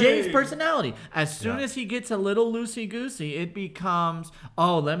insane. personality. As soon Yeah. as he gets a little loosey goosey, it becomes,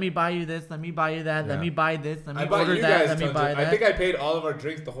 oh, let me buy you this, let me buy you that, let Yeah. me buy this, let me I bought order you that, guys let me tons buy of, that. I think I paid all of our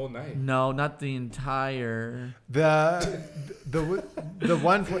drinks the whole night. No, not the entire. The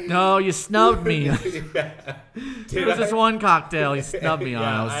one. No, you snubbed me. Yeah. There Did was I? this one cocktail you snubbed me on.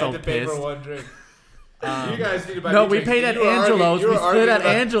 Yeah, I was I so had to pay pissed. for one drink. You guys need to buy No, me we drinks. paid at You were arguing- Angelo's. you We were split arguing at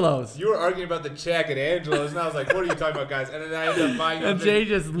about- Angelo's. You were arguing about the check at Angelo's, and I was like, "What are you talking about, guys?" And then I ended up buying. And them Jay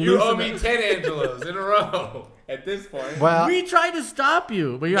drinks. just You owe loosened me it. 10 Angelos in a row. At this point, Well, We tried to stop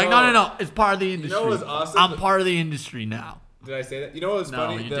you, but you're like, No. no. It's part of the industry. know what's awesome? I'm part of the industry now. did I say that? You know what was No,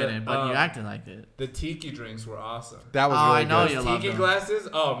 funny? you The, didn't, but you acted like it. The tiki drinks were awesome. that was Oh, really I know good. you love Tiki them. glasses.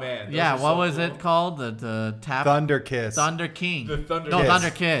 Oh man. those Yeah, are what so was cool. it called? The tap. Thunder Kiss. Thunder King. The Thunder No, Kiss. Thunder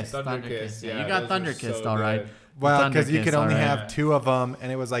Kiss. Thunder Kiss, Yeah, yeah, you got those Thunder are Kissed, so all right. good. Well, Thunder because you Kiss, could only all right. have 2 of them,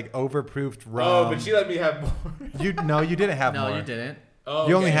 and it was like overproofed rum. Oh, but she let me have more. you didn't have No, more. you didn't. Oh,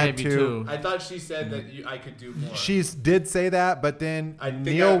 You only okay. had Maybe 2. I thought she said that I could do more. She did say that, but then I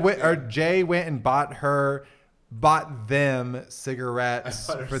think Jay went and bought them cigarettes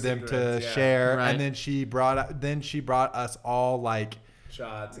I bought her for them to cigarettes, yeah. share, Right. and then she brought us all like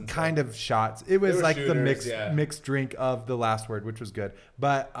shots and kind stuff. of shots. It was were like the shooters, yeah. mixed drink of the last word, which was good.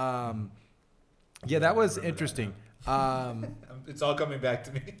 But yeah, that was interesting. It's all coming back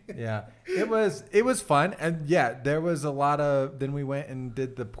to me. Yeah, it was fun, and yeah, there was a lot of. Then we went and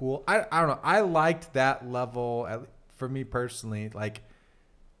did the pool. I don't know. I liked that level for me personally. Like,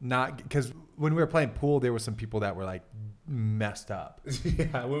 not because when we were playing pool, there were some people that were like messed up.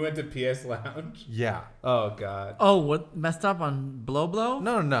 Yeah, we went to PS Lounge. Yeah. Oh God. Oh, what messed up on Blow Blow?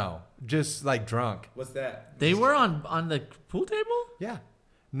 No, just like drunk. What's that? They were on the pool table? Yeah.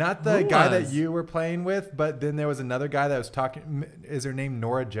 Not the Who guy that was? you were playing with, but then there was another guy that was talking. Is her name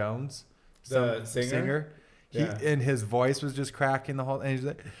Nora Jones? The singer? Yeah. And his voice was just cracking the whole. And he's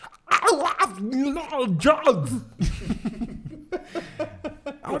like, "I love Nora Jones."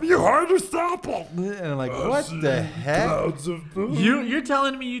 Have you heard of Sample? And I'm like, what the heck? You're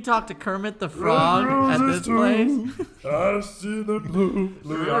telling me you talked to Kermit the Frog at this place? I see the blue.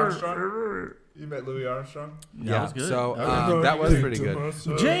 Louis Armstrong. You met Louis Armstrong? That was good. So that was pretty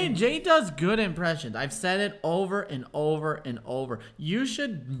good. Jay does good impressions. I've said it over and over and over. You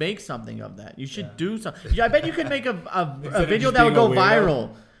should make something of that. You should do something. I bet you could make a of video just that would being go a weirdo?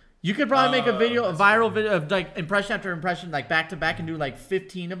 viral. You could probably make a viral video of like impression after impression, like back to back, and do like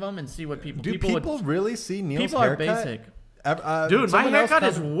 15 of them and see what people. Do people people really see Neil's People haircut? are basic. Dude, Dude, my haircut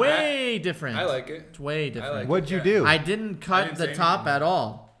is way different. I like it. It's way different. like it. What'd you Yeah. do? I didn't cut didn't the say top anything. at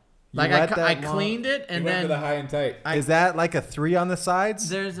all. You Like let I that long- cleaned it You and went for the then high and tight. Is that like a 3 on the sides?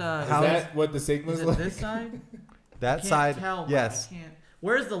 there's a. Is How- that what the Sigma's Is it like? this side? That Can't side? tell, but Yes. I can't.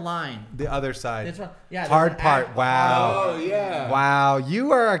 Where's the line? The other side. This one. Yeah. there's Hard an part. act- Wow. Oh yeah. Wow,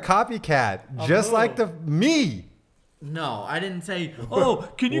 you are a copycat, just who? like me. No, I didn't say. Oh,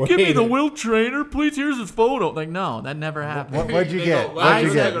 can you give me the Wait. Will Trainer, please? Here's his photo. Like, no, that never happened. What'd you They get? go, What'd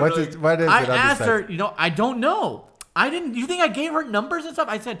you I get? said- What is I it on the asked her. sides? You know, I don't know. I didn't. You think I gave her numbers and stuff?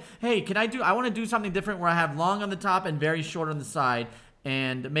 I said, hey, can I do? I want to do something different where I have long on the top and very short on the side,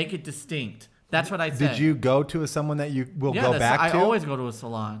 and make it distinct. That's what I said. Did you go to someone that you will Yeah, go that's- back I to? always go to a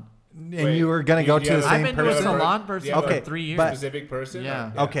salon. And Wait, you were gonna go do to you the have a- same I've been to a person? salon person Yeah, for okay, 3 years. but- Specific person?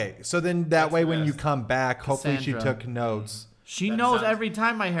 Yeah. Or- Okay, so then that That's way the when you best. come back, hopefully she Cassandra. took notes. She That knows sounds- every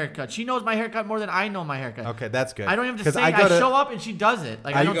time my haircut. She knows my haircut more than I know my haircut. Okay, that's good. I don't even have to 'Cause say. I I, go to- show up and she does it.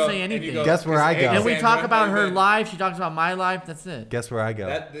 Like I You don't go- say and you anything. go, Guess where I go? And we Sandra, talk about her then- life. She talks about my life. That's it. Guess where I go?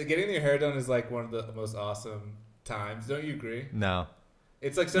 Getting your hair done is like one of the most awesome times. Don't you agree? No,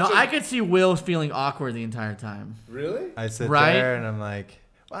 It's like No, such a I could see Will feeling awkward the entire time. really. I sit Right? there and I'm like,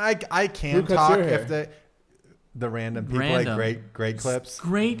 well, I Who can cuts talk your hair? if the random people Random. like great clips.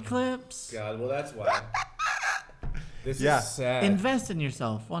 Great clips. God, well that's why. This Yeah. is sad. Invest in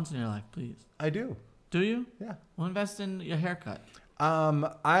yourself once in your life, please. I do. Do you? Yeah. Well, invest in your haircut.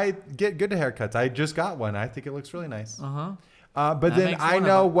 I get good haircuts. I just got one. I think it looks really nice. Uh huh. But That then makes I one of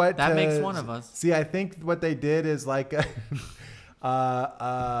know us. what That makes to- one of us. See, I think what they did is like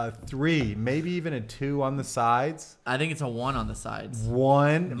a 3, maybe even a 2 on the sides. I think it's a 1 on the sides.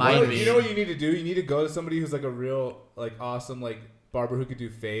 One. Might Well, be. you know what you need to do? You need to go to somebody who's like a real, like awesome, like barber who could do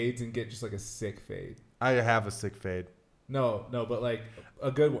fades and get just like a sick fade. I have a sick fade. No, but like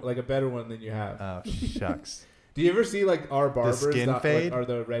a good one, like a better one than you have. Oh shucks. Do you ever see like our barbers skin that, fade? like, are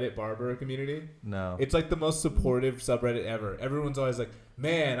the Reddit barber community? No. It's like the most supportive subreddit ever. Everyone's always like,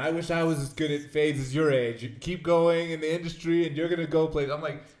 "Man, I wish I was as good at fades as your age. You keep going in the industry, and you're gonna go play." I'm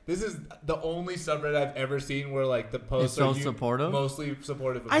like, this is the only subreddit I've ever seen where like the posts so are supportive? mostly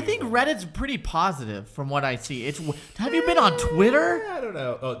supportive. Of I think people. Reddit's pretty positive from what I see. Have you been on Twitter? I don't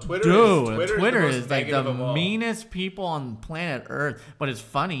know. Oh, Twitter. Dude, is, Twitter the most is like the negative of all. meanest people on planet Earth, but it's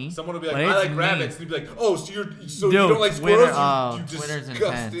funny. Someone will be but like, it's "I like mean. rabbits," and you'd be like, "Oh, so you Dude, don't like Twitter- squirrels? oh, you Twitter's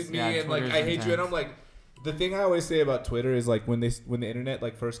disgusted intense. me, Yeah, and like Twitter's I hate you." And intense. I'm like, the thing I always say about Twitter is like when the internet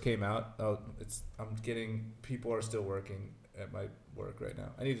like first came out, I'm getting people are still working at my work right now.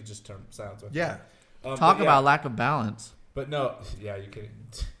 I need to just turn silence. Yeah. Talk but about lack of balance. But no, yeah, you kidding.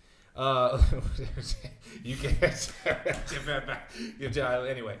 You can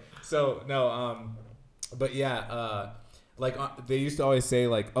anyway. So no, but yeah, like they used to always say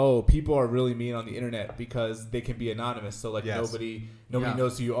like, oh, people are really mean on the internet because they can be anonymous, so like Yes. nobody Yeah.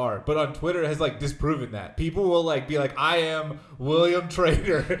 knows who you are. But on Twitter it has like disproven that. People will like be like, I am William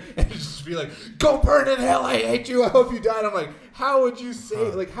Trader, and just be like, go burn in hell, I hate you, I hope you die. And I'm like, how would you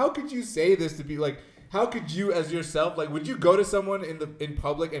say like how could you say this to be like? How could you, as yourself, like, would you go to someone in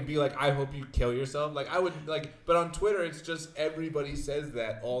public and be like, "I hope you kill yourself"? Like, I would like, but on Twitter, it's just everybody says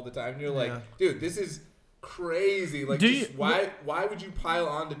that all the time. And you're Yeah. like, dude, this is crazy. Like, why would you pile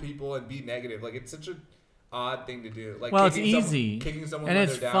on to people and be negative? Like, it's such an odd thing to do. Like, Well, it's kicking easy, kicking someone and when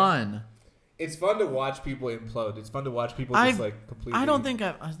it's they're down. fun. it's fun to watch people implode. It's fun to watch people just like completely. I don't think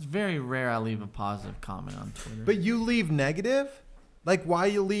it's very rare I leave a positive comment on Twitter. But you leave negative? Like, why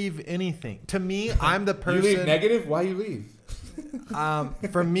you leave anything? To me, I'm the person. You leave negative? Why you leave?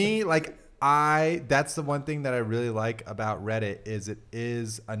 For me, like, that's the one thing that I really like about Reddit is it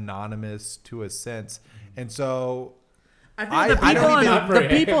is anonymous to a sense. And so I think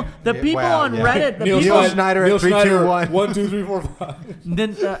the people Wow, on yeah. Reddit, the Neil people, Schneider at 3, 2, 1. 1, 2, 3, 4, 5.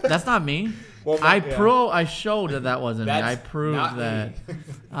 then, that's not me. Well, I showed that wasn't me. I That's proved not that.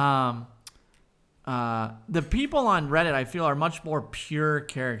 The people on Reddit, I feel, are much more pure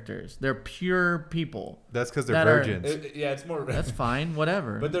characters. They're pure people. That's because they're That are- virgins. It's more. That's fine,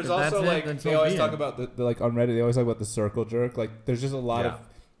 whatever. But there's If that's also it, like then they so always be talk it. about the like on Reddit. They always talk about the circle jerk. Like there's just a lot Yeah. of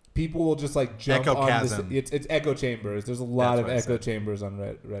people will just like jump on this. Echocasm. It's echo chambers. There's a lot That's of what I echo said. chambers on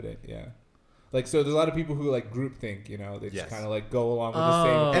Reddit. Yeah. Like so, there's a lot of people who like groupthink. You know, they just Yes. kind of like go along with the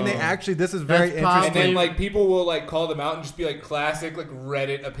Oh. same. And they actually, this is very That's probably- And then interesting. like people will like call them out and just be like classic like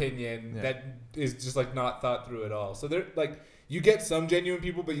Reddit opinion Yeah. that is just like not thought through at all. So they're like you get some genuine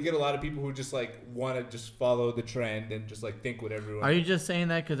people, but you get a lot of people who just like want to just follow the trend and just like think what everyone. Are you just saying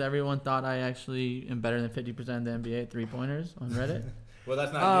that because everyone thought I actually am better than 50% of the NBA at 3-pointers on Reddit? Well,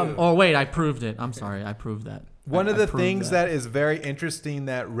 that's not you. Oh, wait, I proved it. I'm sorry. I proved that. One I of the proved things that is very interesting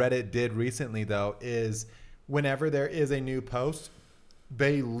that Reddit did recently, though, is whenever there is a new post,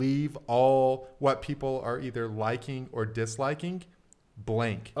 they leave all what people are either liking or disliking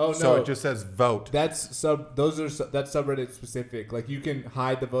blank. Oh, So no. it just says vote. That's that's subreddit specific. Like you can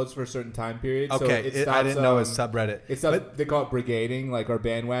hide the votes for a certain time period. So Okay, it I stops, didn't know it's subreddit. It's stuff they call it brigading, like or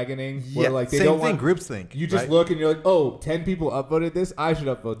bandwagoning. Yeah, Where like they same don't thing. want Groupthink. you just right? look and you're like, oh, 10 people upvoted this. I should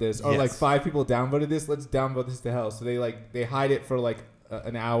upvote this. Or Yes. like 5 people downvoted this. Let's downvote this to hell. So they hide it for like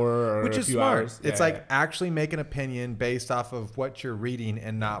an hour or Which a is few smart. hours. It's Yeah, like actually make an opinion based off of what you're reading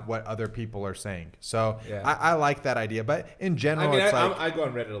and not what other people are saying. So Yeah. I like that idea. But in general, I mean, it's I go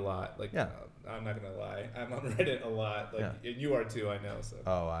on Reddit a lot. Like, Yeah. I'm not gonna lie, I'm on Reddit a lot. Like, and you are too, I know. So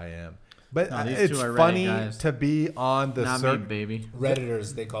oh, I am. But No, these it's two are Reddit funny guys. to be on the Not me, baby.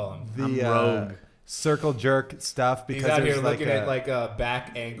 Redditors, they call them. the I'm rogue. circle jerk stuff He's because out here there's like looking a, at like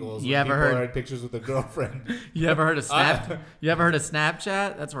back angles. You when ever people heard- are in pictures with a girlfriend? You ever heard of You ever heard of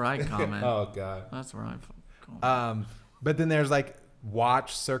Snapchat? That's where I comment. Oh god. That's where I comment. but then there's like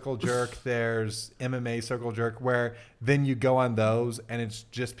watch circle jerk. There's MMA circle jerk where then you go on those and it's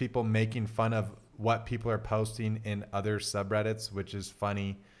just people making fun of what people are posting in other subreddits, which is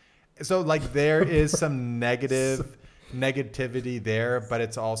funny. So like there is some negativity there, but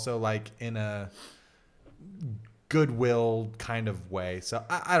it's also like in a goodwill kind of way. So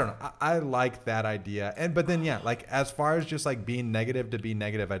I don't know. I like that idea. But then yeah, like as far as just like being negative to be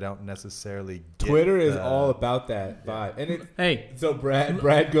negative, I don't necessarily get Twitter is the- all about that vibe. And it Hey, so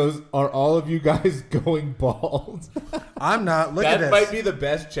Brad goes, are all of you guys going bald? I'm not. Look at That this. might be the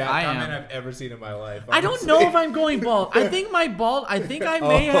best chat I comment am. I've ever seen in my life. I don't honestly. know if I'm going bald. I think my bald. I think I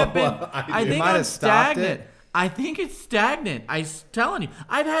may have been. I You think might I'm have stopped stagnant. it. I think it's stagnant. I'm telling you,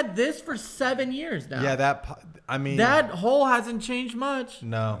 I've had this for 7 years now. Yeah, I mean that hole hasn't changed much.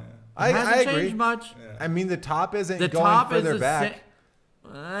 no. It hasn't I agree. changed much. I mean the top isn't The going top is further the back.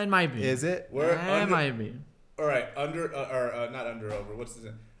 It might be. Is it? We're It might be. All right, under or not under over. What's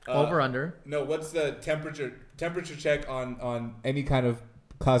the Over under. No, what's the temperature check on any kind of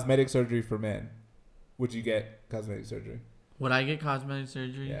cosmetic surgery for men? Would you get cosmetic surgery? Would I get cosmetic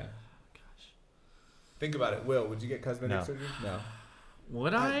surgery? Yeah. Think about it. Will, would you get cosmetic No. surgery? No.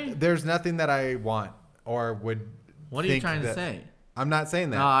 Would I? There's nothing that I want or would. What are you think trying to that- say? I'm not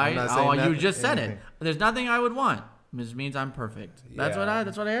saying that. No, I'm not saying you nothing- just said anything. it. There's nothing I would want. Which means I'm perfect. That's Yeah.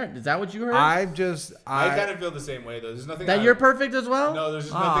 That's what I heard. Is that what you heard? I kind of feel the same way though. There's nothing that you're perfect as well? No, there's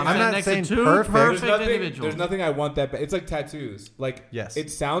just Oh, nothing- I'm not next saying to two perfect. There's nothing. individuals. There's nothing I want that. It's like tattoos. Like Yes. it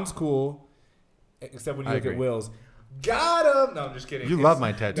sounds cool, except when you I look at agree. Will's. Got him. No, I'm just kidding. You It's- love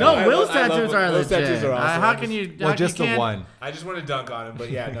my tattoos. No, I Will's love- I love tattoos are Will's legit. tattoos are awesome. How I can just- you? Well, how just you the can't- one. I just want to dunk on him, but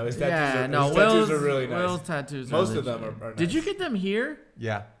yeah, no, his tattoos Yeah, are no. his Will's tattoos are really nice. Will's tattoos. Most are of them legit. are nice. Did you get them here?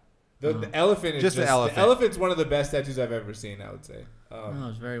 Yeah. The elephant is Just the elephant. The elephant's one of the best tattoos I've ever seen. I would say. Oh,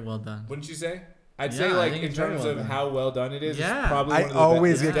 it's very well done. Wouldn't you say? I'd Yeah, say I like think in it's very terms well of done. how well done it is. Yeah. It's probably I one of the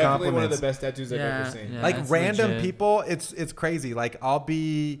always best. get It's definitely one of the compliments. best tattoos I've ever seen. Yeah, Like that's random legit. people, it's crazy. Like I'll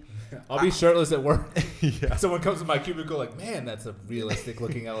be. I'll be shirtless at work. Yeah. Someone comes to my cubicle like, man, that's a realistic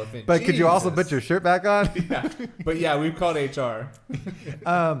looking elephant. But could you also Jesus." put your shirt back on? Yeah. But yeah, we've called HR.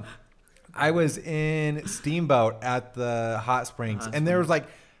 I was in Steamboat at the hot springs, and there was like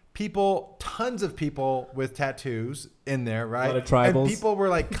tons of people with tattoos in there, right? lot of tribals. And people were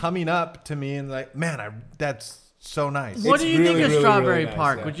like coming up to me and like, man, that's so nice. What It's do you think of Strawberry nice,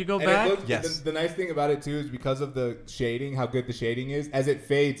 Park? yeah. Would you go And back? Yes. The nice thing about it too is because of the shading, how good the shading is. As it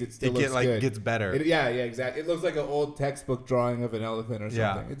fades, it still It looks good. gets better. Yeah, exactly. It looks like an old textbook drawing of an elephant or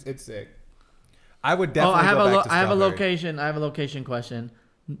Yeah. something. It's sick. I would Oh, definitely I have go a back to I have a Strawberry. location. I have a location question.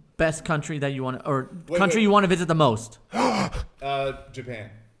 Best country that you want, or Wait, country wait. you want to visit the most? Japan.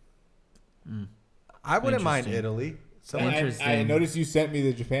 I wouldn't mind Interesting. Italy. So And Interesting. I noticed you sent me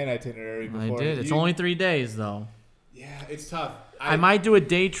the Japan itinerary I before. did. It's You- only 3 days though. Yeah, it's tough. I might do a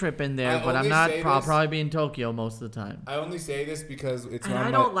day trip in there, I but I'm only not. say I'll this- probably be in Tokyo most of the time. I only say this because it's And on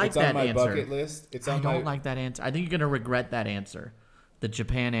I don't like it's on that my answer. bucket list. It's I on don't my like that answer. I think you're gonna regret that answer, the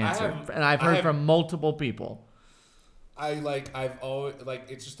Japan answer. have- And I've I heard have- from multiple people. I've always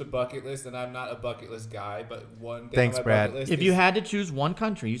it's just a bucket list, and I'm not a bucket list guy. But one thing Thanks, on my Brad. bucket list If is, you had to choose one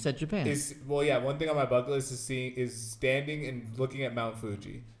country, you said Japan. one thing on my bucket list is standing and looking at Mount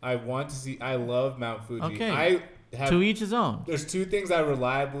Fuji. I want to see. I love Mount Fuji. Okay. I have. To each his own. There's 2 things I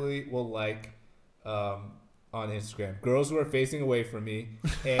reliably will like on Instagram: girls who are facing away from me,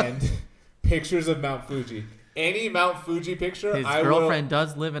 and pictures of Mount Fuji. Any Mount Fuji picture, His I girlfriend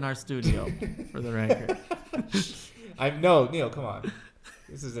does live in our studio, for the record. No, Neil, come on.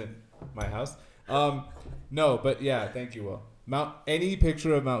 This isn't my house. No, but yeah, thank you, Will. Any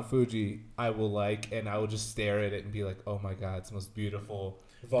picture of Mount Fuji, I will like, and I will just stare at it and be like, "Oh my god, it's the most beautiful."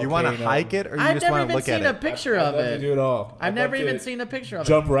 you want to volcano." hike it, or you I've just never want to even look seen at a it? picture I'd of love to it. do it all. I've I'd never love even to seen a picture of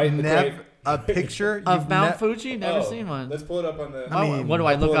jump right in the Never cave. a picture of You've Mount ne- Fuji. Never Oh, seen one. Let's pull it up on the. I mean, What do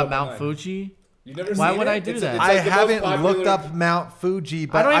I I'll pull look it up? up Mount online. Fuji? You never Why seen would it? I do It's that? it's I like the most haven't popular- looked up Mount Fuji,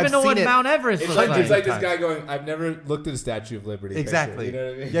 but I don't even I've know seen what it. Mount Everest It's looks like, it's like this Times. guy going, "I've never looked at the Statue of Liberty." picture." Exactly. You know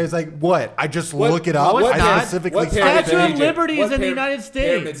what I mean? Yeah, it's like what? I just What- look it up. what I not? specifically What typed pyramids Statue it. of Egypt? Liberty is What in the United States.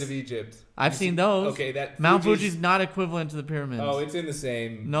 Pyramids of Egypt. I've seen those. Okay, that Mount Fuji's- Fuji's not equivalent to the pyramids. Oh, it's in the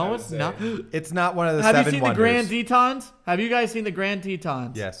same. I no, would it's say. not. It's not one of the Have you seven seen wonders. the Grand Tetons? Have you guys seen the Grand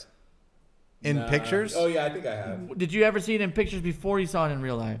Tetons? Yes. In Nah. pictures? Oh yeah, I think I have. Did you ever see it in pictures before you saw it in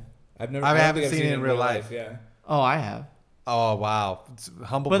real life? I've never. I don't haven't think I've seen it in real life. Yeah. Oh, I have. Oh wow, it's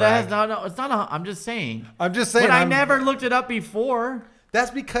humble But that brag. has no. It's not. I'm just saying. I'm just saying. But I I'm- never looked it up before. That's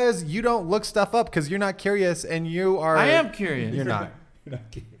because you don't look stuff up because you're not curious and you are. I am curious. You're not. You're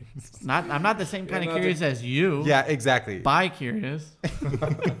not kidding. I'm not the same kind You're of not curious as you. Yeah, exactly. Bi curious.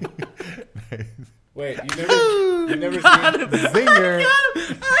 Wait, you never seen. Zinger.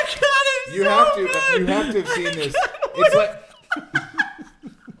 I got it. You have to. You have to have seen this. It's like.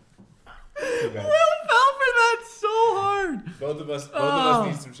 Will fell for that so hard. Both of us Oh.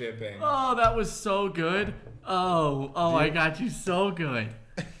 need some champagne. Oh, that was so good. Oh, I got you so good.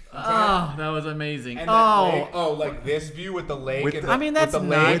 Oh, that was amazing. And that lake, like this view with the lake. With and the- the, I mean, that's with the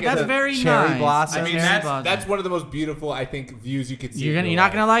nice. lake and That's the- very cherry nice. blossom. I That's mean, Cherry that's blossom. one of the most beautiful, I think, views you could see. You're in you're real not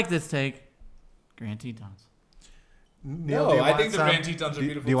life. gonna like this take. Grand Tetons. Neil, No, do you I want think the some? Grand Tetons are Do-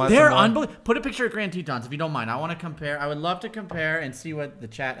 beautiful Do you too. want They're some more? unbelievable. Put a picture of Grand Tetons if you don't mind. I want to compare. I would love to compare and see what the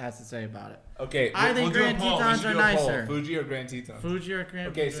chat has to say about it. Okay, I think do a Grand poll. We Tetons should are do a poll. nicer. Fuji or Grand Tetons? Fuji or Grand?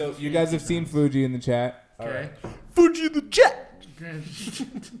 Okay, so you Grand guys have seen Tetons? Fuji in the chat. All Okay. right. Fuji the Jet. Grand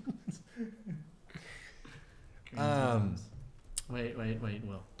Tetons. Wait,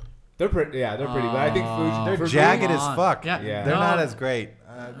 Will. They're pretty. Yeah, they're pretty. But I think Fuji. They're for jagged Fuji- as fuck. Yeah, Yeah. They're no. not as great.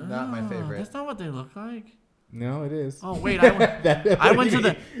 Not my Oh, favorite. That's not what they look like. No, it is. Oh wait, I went to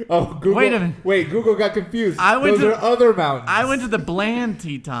the. Oh, Google. Wait a minute. Wait, Google got confused. I went Those to- are other mountains. I went to the Bland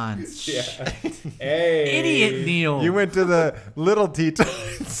Tetons. Yeah. Hey. Idiot Neil. You went to the Little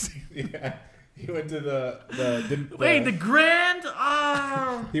Tetons. Yeah. He went to the Wait, the Grand.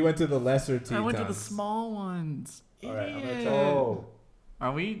 Oh. He went to the lesser Tetons. I went to the small ones. All right, I'm gonna Idiot. tell Oh,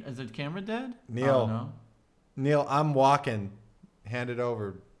 Are we? Is the camera dead? Neil. Oh, no. Neil, I'm walking. Hand it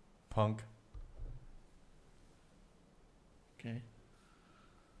over, punk. Okay.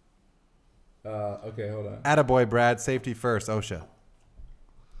 Okay, hold on. Attaboy, Brad. Safety first. OSHA.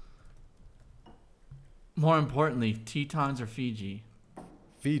 More importantly, Tetons or Fiji?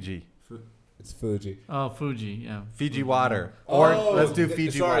 Fiji. It's Fuji. Oh, Fuji. Yeah. Fiji water. Or let's do th-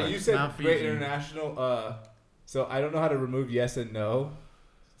 Fiji sorry, water. you said Mount Great Fiji. International. So I don't know how to remove yes and no.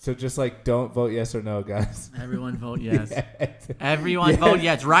 So just like don't vote yes or no, guys. Everyone vote yes. Yes. Everyone Yes. vote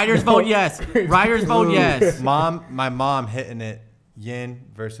yes. Riders vote yes. Riders vote yes. My mom hitting it. Yin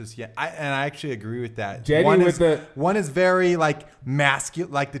versus yang. I actually agree with that. Jenny one with is, the- one is very like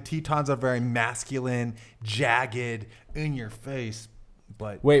masculine. Like the Tetons are very masculine, jagged, in your face.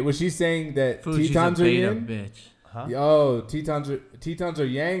 But Wait, was she saying that Fuji's Tetons a are beta yin? bitch. huh? Oh, Tetons are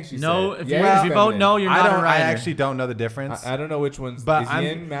yang. She No, said. if Yang you, is if you vote feminine. no, you're I not don't. a I rider. actually don't know the difference. I don't know which one's. but is I'm,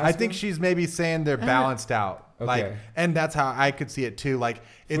 yin masculine? I think she's maybe saying they're balanced out. Like, and that's how I could see it too. Like,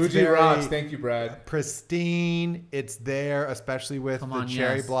 it's Fuji very rocks. Thank you, Brad. pristine. It's there, especially with Come the on,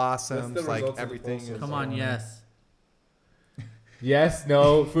 cherry yes. blossoms. What's the Like results of the everything poll is. so Come on, yes. Yes,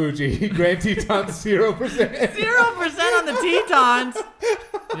 no, Fuji. Grand Tetons 0%. 0% on the Tetons.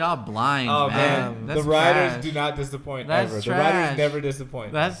 Y'all blind, Oh man. man, That's the riders trash. do not disappoint That's ever. trash. The riders never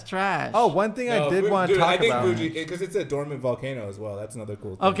disappoint. That's trash. Oh, one thing I did want to talk I think about. Fuji, because it's a dormant volcano as well. That's another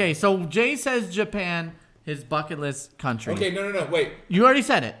cool thing. Okay, so Jay says Japan, his bucket list country. Okay, no, wait. You already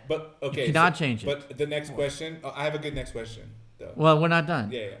said it. But okay, You cannot change it. But the next question, I have a good next question though. Well, we're not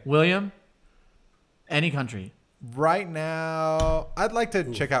done. Yeah. William, any country. Right now, I'd like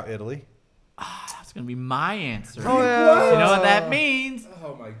to check out Italy. That's going to be my answer. Oh, yeah. You know what that means?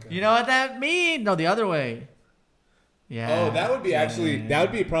 Oh my god. You know what that means? No, the other way. Yeah. Oh, that would be actually Yeah. that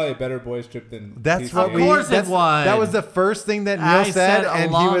would be probably a better boys trip than. That's PCA. what Of we. course it that's, was. That was the first thing that Neil I said, said a and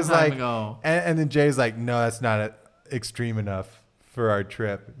he long was time like, ago. and then Jay's like, no, that's not extreme enough for our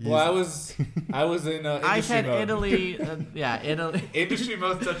trip. Well, I was in industry I said mode. Italy. Italy. Industry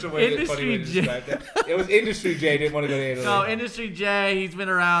mode, such a way that funny way to Industry describe that. It was industry J didn't want to go to Italy. No, Industry J. He's been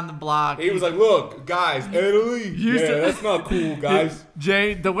around the block. He was like, "Look, guys, Italy. Used Yeah, to- that's not cool, guys."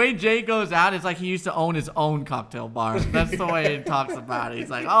 Jay, the way Jay goes out is like he used to own his own cocktail bar. That's the way he talks about it. He's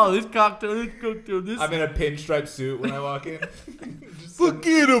like, oh, this cocktail, this. I'm in a pinstripe suit when I walk in.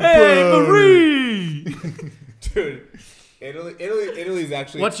 Forget about Hey, it. Marie. Dude, Italy's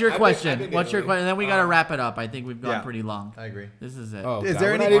actually. What's your I've question? been to What's your Italy. question? And then we gotta wrap it up. I think we've gone yeah. pretty long. I agree. This is it. Oh, Is God, there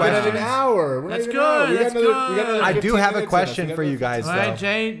we're any not even at an questions? hour. We're not That's even an hour. good, We got that's another- we got good. another I do 15 have a minutes in us. question We for got you another guys, All though. right,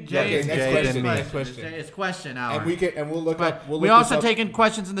 Jay. Okay, It's next Jay question. and me. Next question. It's question hour. And we'll look up. We'll we look also this up. taking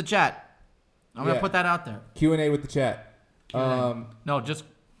questions in the chat. I'm gonna Yeah. put that out there. Q&A with the chat. Q&A. No, just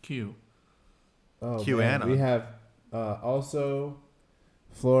Q. Oh, Q&A. man. We have also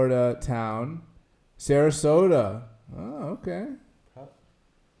Florida town, Sarasota. Oh, okay.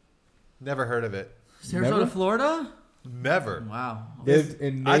 Never heard of it. Sarasota, Never? Florida. Never. Wow. Lived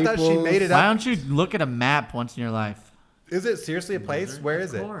in I Naples. thought she made it Why up. don't you look at a map once in your life? Is it seriously a place? Where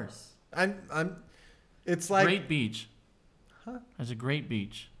is Of it? course. I'm. It's like Great beach. There's a great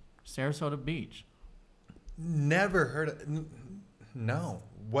beach. Sarasota Beach. never heard of. No.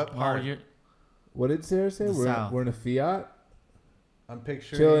 What Oh, part? you're, What did Sarah say? The We're South. in a Fiat. I'm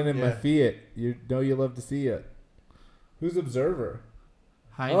picturing Chilling in my yeah. Fiat. You know you love to see it. Who's Observer?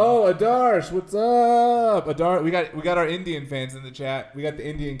 hi. Oh, Adarsh, what's up? Adar, we got our Indian fans in the chat. We got the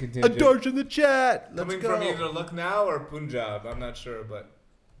Indian A contingent. Darsh in the chat. Let's Coming go. from either Lucknow or Punjab. I'm not sure, but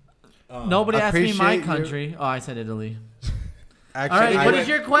Nobody asked me my appreciate your- country. Oh, I said Italy. Actually, All right. I What went- is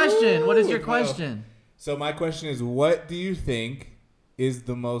your question? What is your Ooh, question? So my question is, what do you think is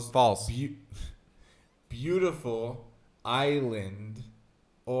the most False. beautiful island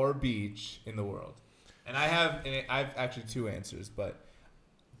or beach in the world? And I've actually two answers, but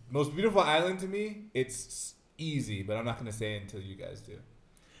most beautiful island to me, it's easy, but I'm not gonna say it until you guys do.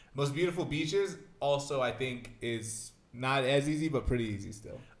 Most beautiful beaches also I think is not as easy, but pretty easy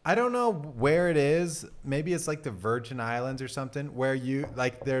still. I don't know where it is. Maybe it's like the Virgin Islands or something, where you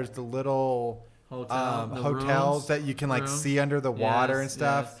like there's the little Hotel, the hotels rooms, that you can like rooms. see under the water and Yes,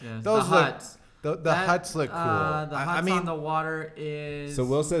 stuff. yes, yes. Those the look huts. the That, huts look cool. The I huts mean, on the water is. So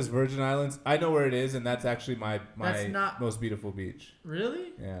Will says Virgin Islands. I know where it is, and that's actually my That's not- most beautiful beach.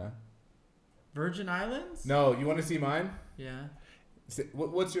 Really? Yeah. Virgin Islands? No, you want to see mine? Yeah.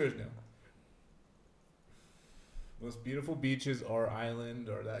 What's yours now? Most beautiful beaches or island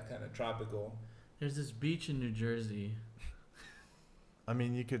or that kind of tropical. There's this beach in New Jersey. I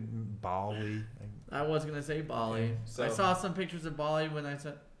mean, you could Bali. I was gonna say Bali. Okay, so- I saw some pictures of Bali when I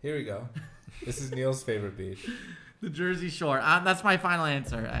said Here we go. This is Neil's favorite beach. the Jersey Shore. That's my final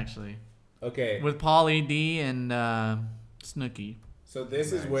answer, actually. Okay, With Pauly D and Snooki. so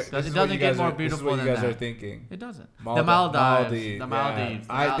this is where It this is doesn't what you get guys more are, this is beautiful what you than guys are that. thinking. It doesn't. The Maldives. Maldives. Yeah. The Maldives.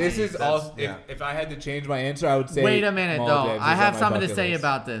 The This Maldives. is all. That's- yeah. If I had to change my answer, I would say. Wait a minute, though. Maldives I is have on my something to bucket say list.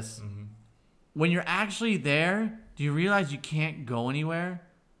 about this. Mhm. When you're actually there, do you realize you can't go anywhere?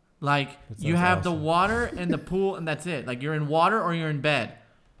 Like, That you sounds have the awesome. water and the pool, and that's it. Like, you're in water or you're in bed.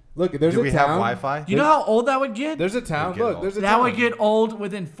 Look, there's Do a we town. have Wi-Fi? You know how old that would get? There's a town. Would get Look, old. there's a That town. would get old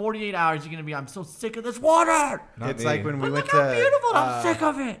within 48 hours. You're going to be, I'm so sick of this water. Not It's me. like when we But went look how to. beautiful. I'm sick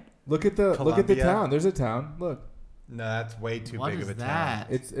of it. Look at the Colombia. town. There's a town. Look, No, that's way too What big is of a town. that?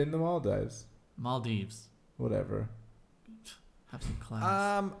 it's in the Maldives. Maldives. Whatever. Have some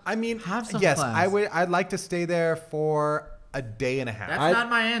class. I mean, Have some yes, class. I would. I'd like to stay there for a day and a half. That's I- not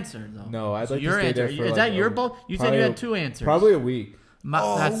my answer, though. No, I'd So like to your stay answer. there for Is like that your a- both? You said probably you a- had two answers. Probably a week.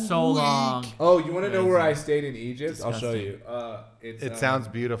 That's so week. long. Oh, you want to know where I Crazy. stayed in Egypt? I'll show Disgusting. you. It's It sounds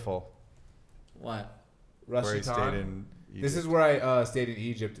beautiful. What? where he stayed Rashitan. in Egypt. This is where I stayed in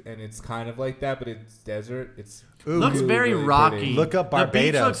Egypt, and it's kind of like that, but it's desert. It's Ooh, Looks really, very really rocky. pretty. Look up The beach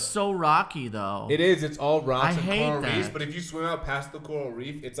Barbados. looks so rocky though. It is. It's all rocks I and hate coral reefs. that. But if you swim out past the coral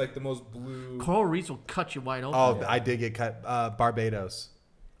reef, it's like the most blue. Coral reefs will cut you wide open. Oh, I did get cut. Barbados.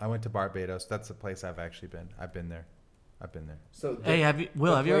 I went to Barbados. That's the place I've actually been. I've been there. So Hey, have you the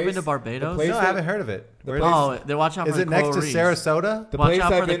ever been to place- Barbados? the place No, I that- haven't heard of it. the Where place- Oh, they watch out for is the it next coral to reefs. Sarasota? The Watch place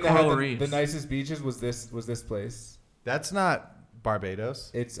out I've for the been that had coral the reefs. nicest beaches was this place. That's not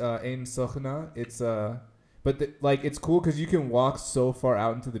Barbados. It's Ain Sokhna. It's but like it's cool because you can walk so far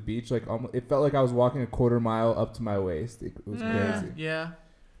out into the beach. Like it felt like I was walking a quarter mile up to my waist. It was crazy. Yeah.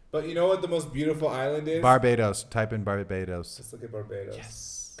 But you know what the most beautiful island is? Barbados. Type in Barbados. Let's look at Barbados.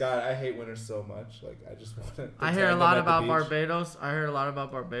 Yes. God, I hate winter so much. Like I just want to. I hear a lot about Barbados.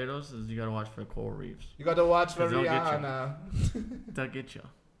 Is you gotta watch for the coral reefs. You got to watch 'Cause they'll get you. Rihanna. They'll get you.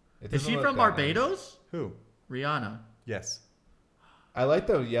 It Is doesn't she look from that nice. Barbados? Who? Rihanna. Yes. I like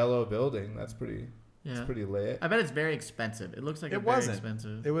the yellow building. That's pretty. Yeah. It's pretty lit. I bet it's very expensive. It looks like It it's very wasn't.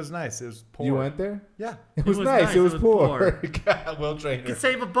 expensive. It was nice. It was poor. You went there? Yeah. It was was nice. nice. It was It was poor. poor. God, Will You Trainer. could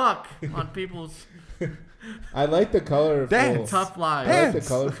save $1 on people's I like the color. Dance. tough lives. I like the Pants.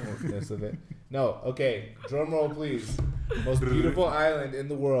 colorfulness of it. No, okay. Drum roll, please. Most beautiful island in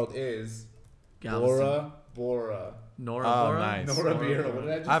the world is Galveston. Bora Bora. Nora Oh, Bora. nice. Nora Bora. What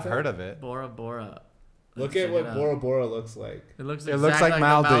did I just I've say? heard of it. Bora Bora. Look Let's at check what it out. Bora Bora looks like. It looks It exactly looks like the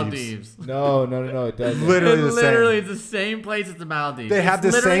Maldives. No, it doesn't. Literally the literally same. it's the same place as the Maldives. They have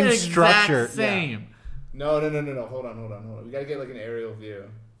It's the literally same the exact structure. Same. No. Hold on. We gotta get like an aerial view.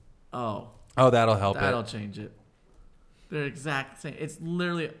 Oh, Oh, that'll help that'll it. change it. They're exact same. It's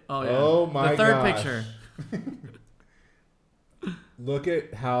literally. Oh yeah. Oh my The third gosh. picture. Look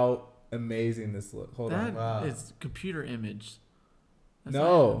at how amazing this looks. Hold That on. Wow. is computer image. That's not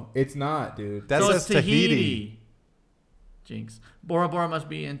No, it's not, dude. That so says it's Tahiti. Jinx. Bora Bora must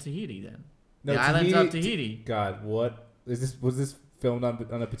be in Tahiti then. No, the islands of Tahiti. God, what is this? Was this filmed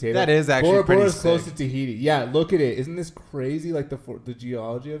on a potato? That is actually Bora pretty Bora is close to sick. Tahiti. Yeah, look at it. Isn't this crazy? Like the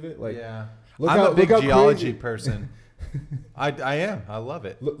geology of it. Like, Yeah. look I'm how, a big look how geology crazy- person. I am. I love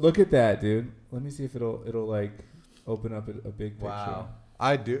it. Look at that, dude. Let me see if it'll like open up a big picture. Wow.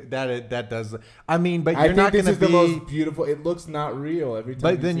 I do that does. I mean, but I you're think not this going to is be. the most beautiful. It looks not real every time.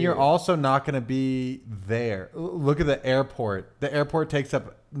 But then see you're it. also not going to be there. Look at the airport. The airport takes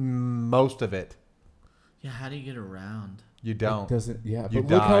up most of it. Yeah, how do you get around? You It don't. doesn't. Yeah, You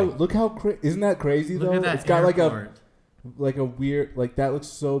but die. look how isn't that crazy Look though? at that It's got airport. like a weird that looks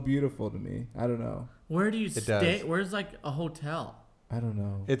so beautiful to me. I don't know. Where do you It stay? does. Where's like a hotel? I don't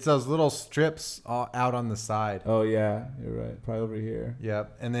know. It's those little strips out on the side. Oh yeah, you're right. Probably over here.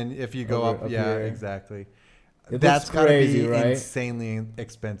 Yep. And then if you go Over- up, yeah, here. exactly. It That's looks got to crazy, be right? insanely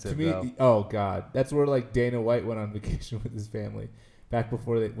expensive, To me, though. oh god, that's where like Dana White went on vacation with his family, back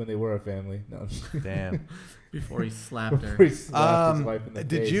before when they were a family. No, I'm just kidding. Damn. Before he slapped her. Before he slapped his wife in the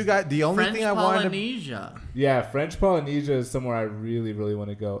Did face. you guys? The only French thing I wanted to. Polynesia. Yeah, French Polynesia is somewhere I really, really want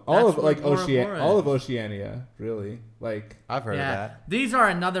to go. That's All of where like Bora Bora all of is. Oceania, really. Like I've heard of Yeah, that. these are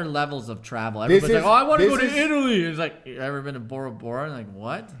another levels of travel. This Everybody's is- like, "Oh, I want to this go to is- Italy." It's like, "You ever been to Bora Bora?" I'm like,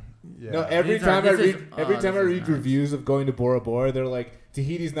 what? Yeah. no, every These are- time I this is- read oh, this is nice. reviews of going to Bora Bora, they're like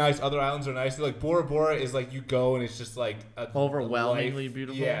Tahiti's nice, other islands are nice. They're like Bora Bora is like you go and it's just like a Overwhelmingly life-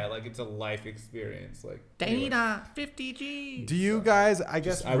 beautiful. Yeah, like it's a life experience. Like anyway. Dana, 50 G. Do you guys? I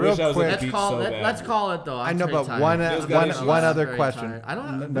guess I real wish I was at quick. the Let's beach call so it. bad. Let's call it though. I I'm know, very but tired. one Those guys are one not other very question. tired. I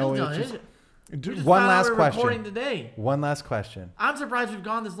don't. No, No, it's just- we just one found out last we were recording question. today. One last question. I'm surprised we've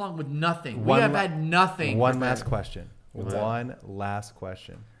gone this long with nothing. One we have la- had nothing. One prepared. last question. What's that? One last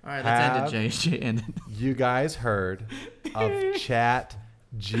question. All right, let's end Have it, Jay. End it. You guys heard of Chat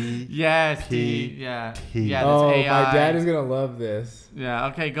G? Yes, P- D. Yeah. T. Yeah, that's Oh, AI. my dad is gonna love this. Yeah.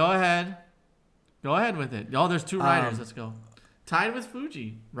 Okay, go ahead. Go ahead with it. Oh, there's two riders. Let's go. Tied with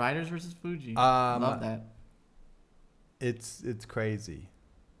Fuji. Riders versus Fuji. Love that. It's crazy.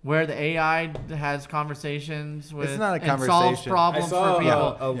 Where the AI has conversations with not a and solves conversation. I problems saw for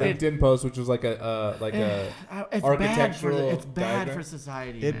people. a LinkedIn post which was like a It's architectural bad for it's bad diagram. for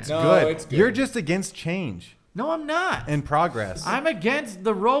society. It's man. No, good. it's good. You're just against change No, I'm not. and progress. I'm against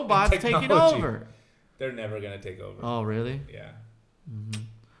the robots taking technology. over. They're never gonna take over. Oh, really? Yeah.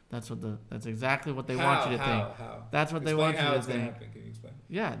 That's exactly what they want you to think. How? That's what they Explain want you how to it's gonna think. happen. Can you explain?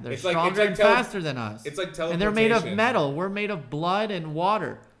 Yeah, they're It's like- stronger it's like and tele- faster than us. It's like and they're made of teleportation. metal. We're made of blood and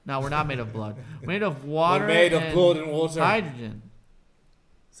water. No, we're not made of blood. We're made of water. We're made of and blood and water. hydrogen,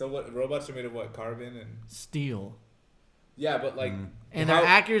 So what? Robots are made of what? Carbon and steel, yeah, but like and how- their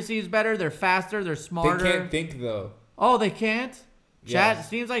accuracy is better. They're faster. They're they smarter. can't think though. Oh, they can't. Chat Yes.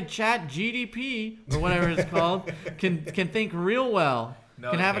 seems like Chat GDP or whatever it's called can think real well.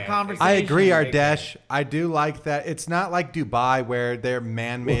 No, Can it have a can't. conversation. I agree, They Ardesh. I do like that. It's not like Dubai where they're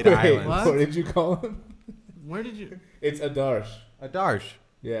man-made Wait, islands. what did you call him? Where did you? It's Adarsh. Adarsh.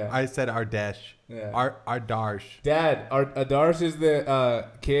 Yeah. I said Ardesh. Yeah. Ardarsh. Dad, Adarsh is the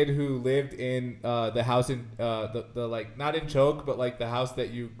kid who lived in the house in the like not in Choke, but like the house that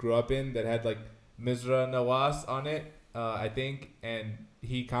you grew up in that had like Mizra Nawaz on it, I think. And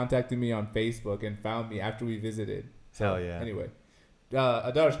he contacted me on Facebook and found me after we visited. Hell yeah. Anyway,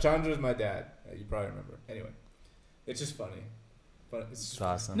 Adarsh Chandra is my dad. You probably remember. Anyway, it's just funny. But it's It's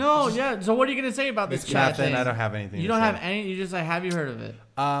awesome. No, yeah. So what are you gonna say about this It's chat Nothing. thing? I don't have anything. You to don't say. have any. You just like, have you heard of it?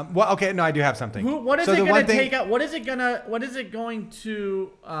 Well, okay. No, I do have something. What is So it the gonna one thing- take out? What is it gonna? What is it going to?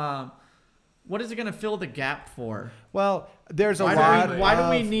 What is it gonna fill the gap for? Well, there's a Why do lot. we- why do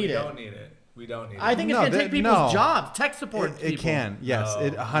we of- need we it? don't need it. We don't need it. I think it's No, gonna take people's no. jobs. Tech support. It people. can. Yes, No.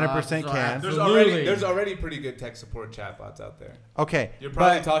 it 100% So can. absolutely. there's already pretty good tech support chatbots out there. Okay. You're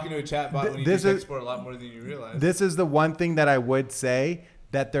probably but talking to a chatbot when you do this tech is- support a lot more than you realize. This is the one thing that I would say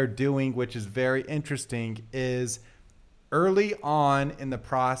that they're doing, which is very interesting, is early on in the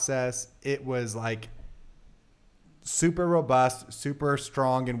process, it was like super robust, super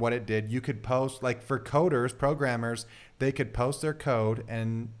strong in what it did. You could post, like for coders, programmers, they could post their code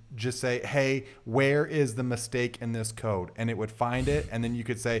and just say, hey, where is the mistake in this code? And it would find it. And then you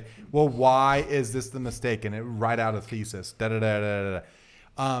could say, well, why is this the mistake? And it would write out a thesis. Da, da, da, da,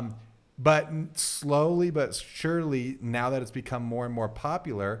 da. But slowly but surely, now that it's become more and more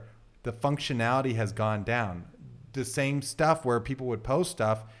popular, the functionality has gone down. The same stuff where people would post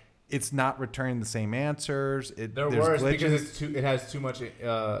stuff, it's not returning the same answers. They're there's worse glitches. because it has too much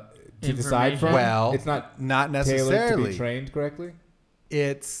to decide from. Well, it's not not tailored to necessarily. be trained correctly.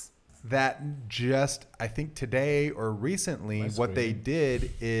 It's that just, I think today or recently, That's what they crazy.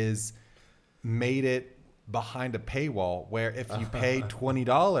 did is made it behind a paywall where if you pay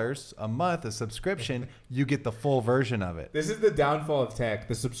 $20 a month, a subscription, you get the full version of it. This is the downfall of tech,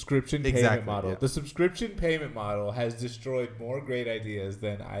 the subscription payment Exactly, model. yeah. The subscription payment model has destroyed more great ideas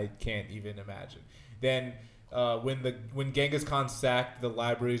than I can't even imagine. Then when Genghis Khan sacked the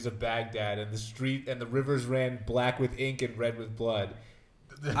libraries of Baghdad and the street and the rivers ran black with ink and red with blood.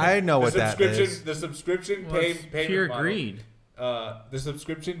 I know what that subscription, is. The subscription Well, it's payment pure model. greed. The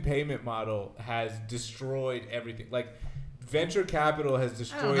subscription payment model has destroyed everything. Like venture capital has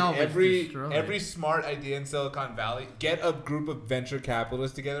destroyed know if it's destroyed. every smart idea in Silicon Valley. Get a group of venture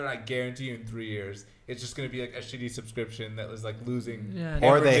capitalists together, and I guarantee you, in 3 years, it's just going to be like a shitty subscription that was like losing. Yeah.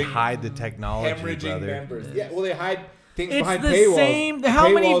 Or they hemorrhaging- hide the technology, hemorrhaging brother. members. Yeah, well, they hide things It's behind the paywalls. same. How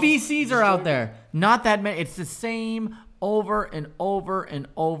many Paywalls VCs are out destroy- there? Not that many. It's the same over and over and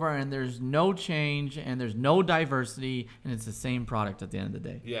over, and there's no change, and there's no diversity, and it's the same product at the end of the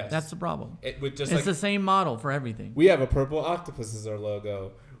day. Yes. That's the problem. With just It's like the same model for everything. we have a purple octopus as our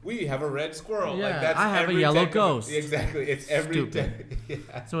logo. We have a red squirrel. Yeah, like that's I have a every yellow tech- ghost. Exactly. It's every Stupid.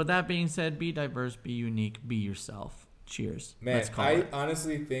 yeah. So with that being said, be diverse, be unique, be yourself. Cheers. Man, Let's call I it.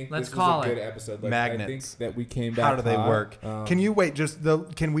 honestly think Let's this call was a it. good episode. Like, Magnets. I think that we came back. How do they hot. work? Can you wait?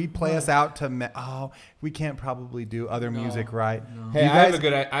 Can we play No. us out to? We can't probably do other music, right? Hey, You I have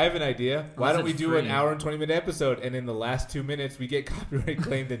guys- I have an idea. Why Unless don't we it's do an free. hour and 20-minute episode, and in the last 2 minutes we get copyright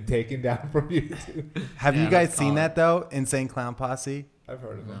claimed and taken down from YouTube? Have Yeah, you guys let's seen call that though? Insane Clown Posse. I've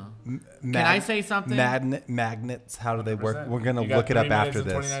heard of them. Can I say something? Magnets. How do they work? 100%. We're gonna You got look it 3 up minutes after and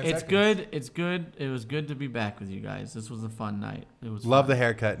this. 29 It's seconds. good. It's good. It was good to be back with you guys. This was a fun night. It was Love fun. the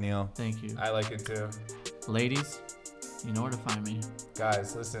haircut, Neil. Thank you. I like it too. Ladies, you know where to find me.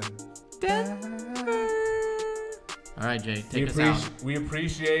 Guys, listen. All right, Jay, take us out. We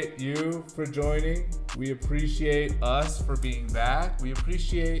appreciate you for joining. We appreciate us for being back. We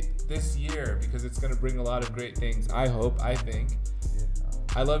appreciate this year because it's going to bring a lot of great things. I think.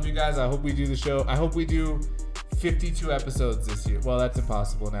 I love you guys. I hope we do the show. I hope we do 52 episodes this year. Well, that's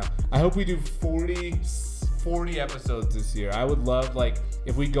impossible now. I hope we do 40 episodes this year. I would love, like,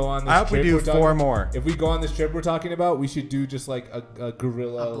 if we go on this I hope we trip do we're talking- 4 more. If we go on this trip we're talking about, we should do just like a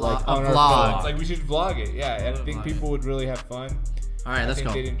guerrilla, A like vlog- on a our vlog. phones. Like we should vlog it. Yeah, I Vlog think it. people would really have fun. All right, let's I think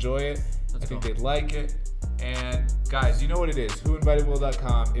go. they'd enjoy it. Let's I think go. they'd like it. And guys, you know what it is.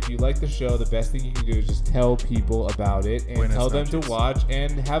 WhoInvitedWill.com. If you like the show, the best thing you can do is just tell people about it and Buenas tell them noches. to watch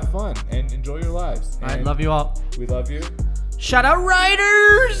and have fun and enjoy your lives. All right, And love you all. We love you. Shout out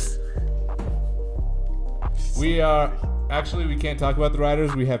Riders! We are actually we can't talk about the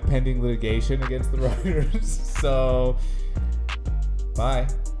writers. We have pending litigation against the writers. So bye.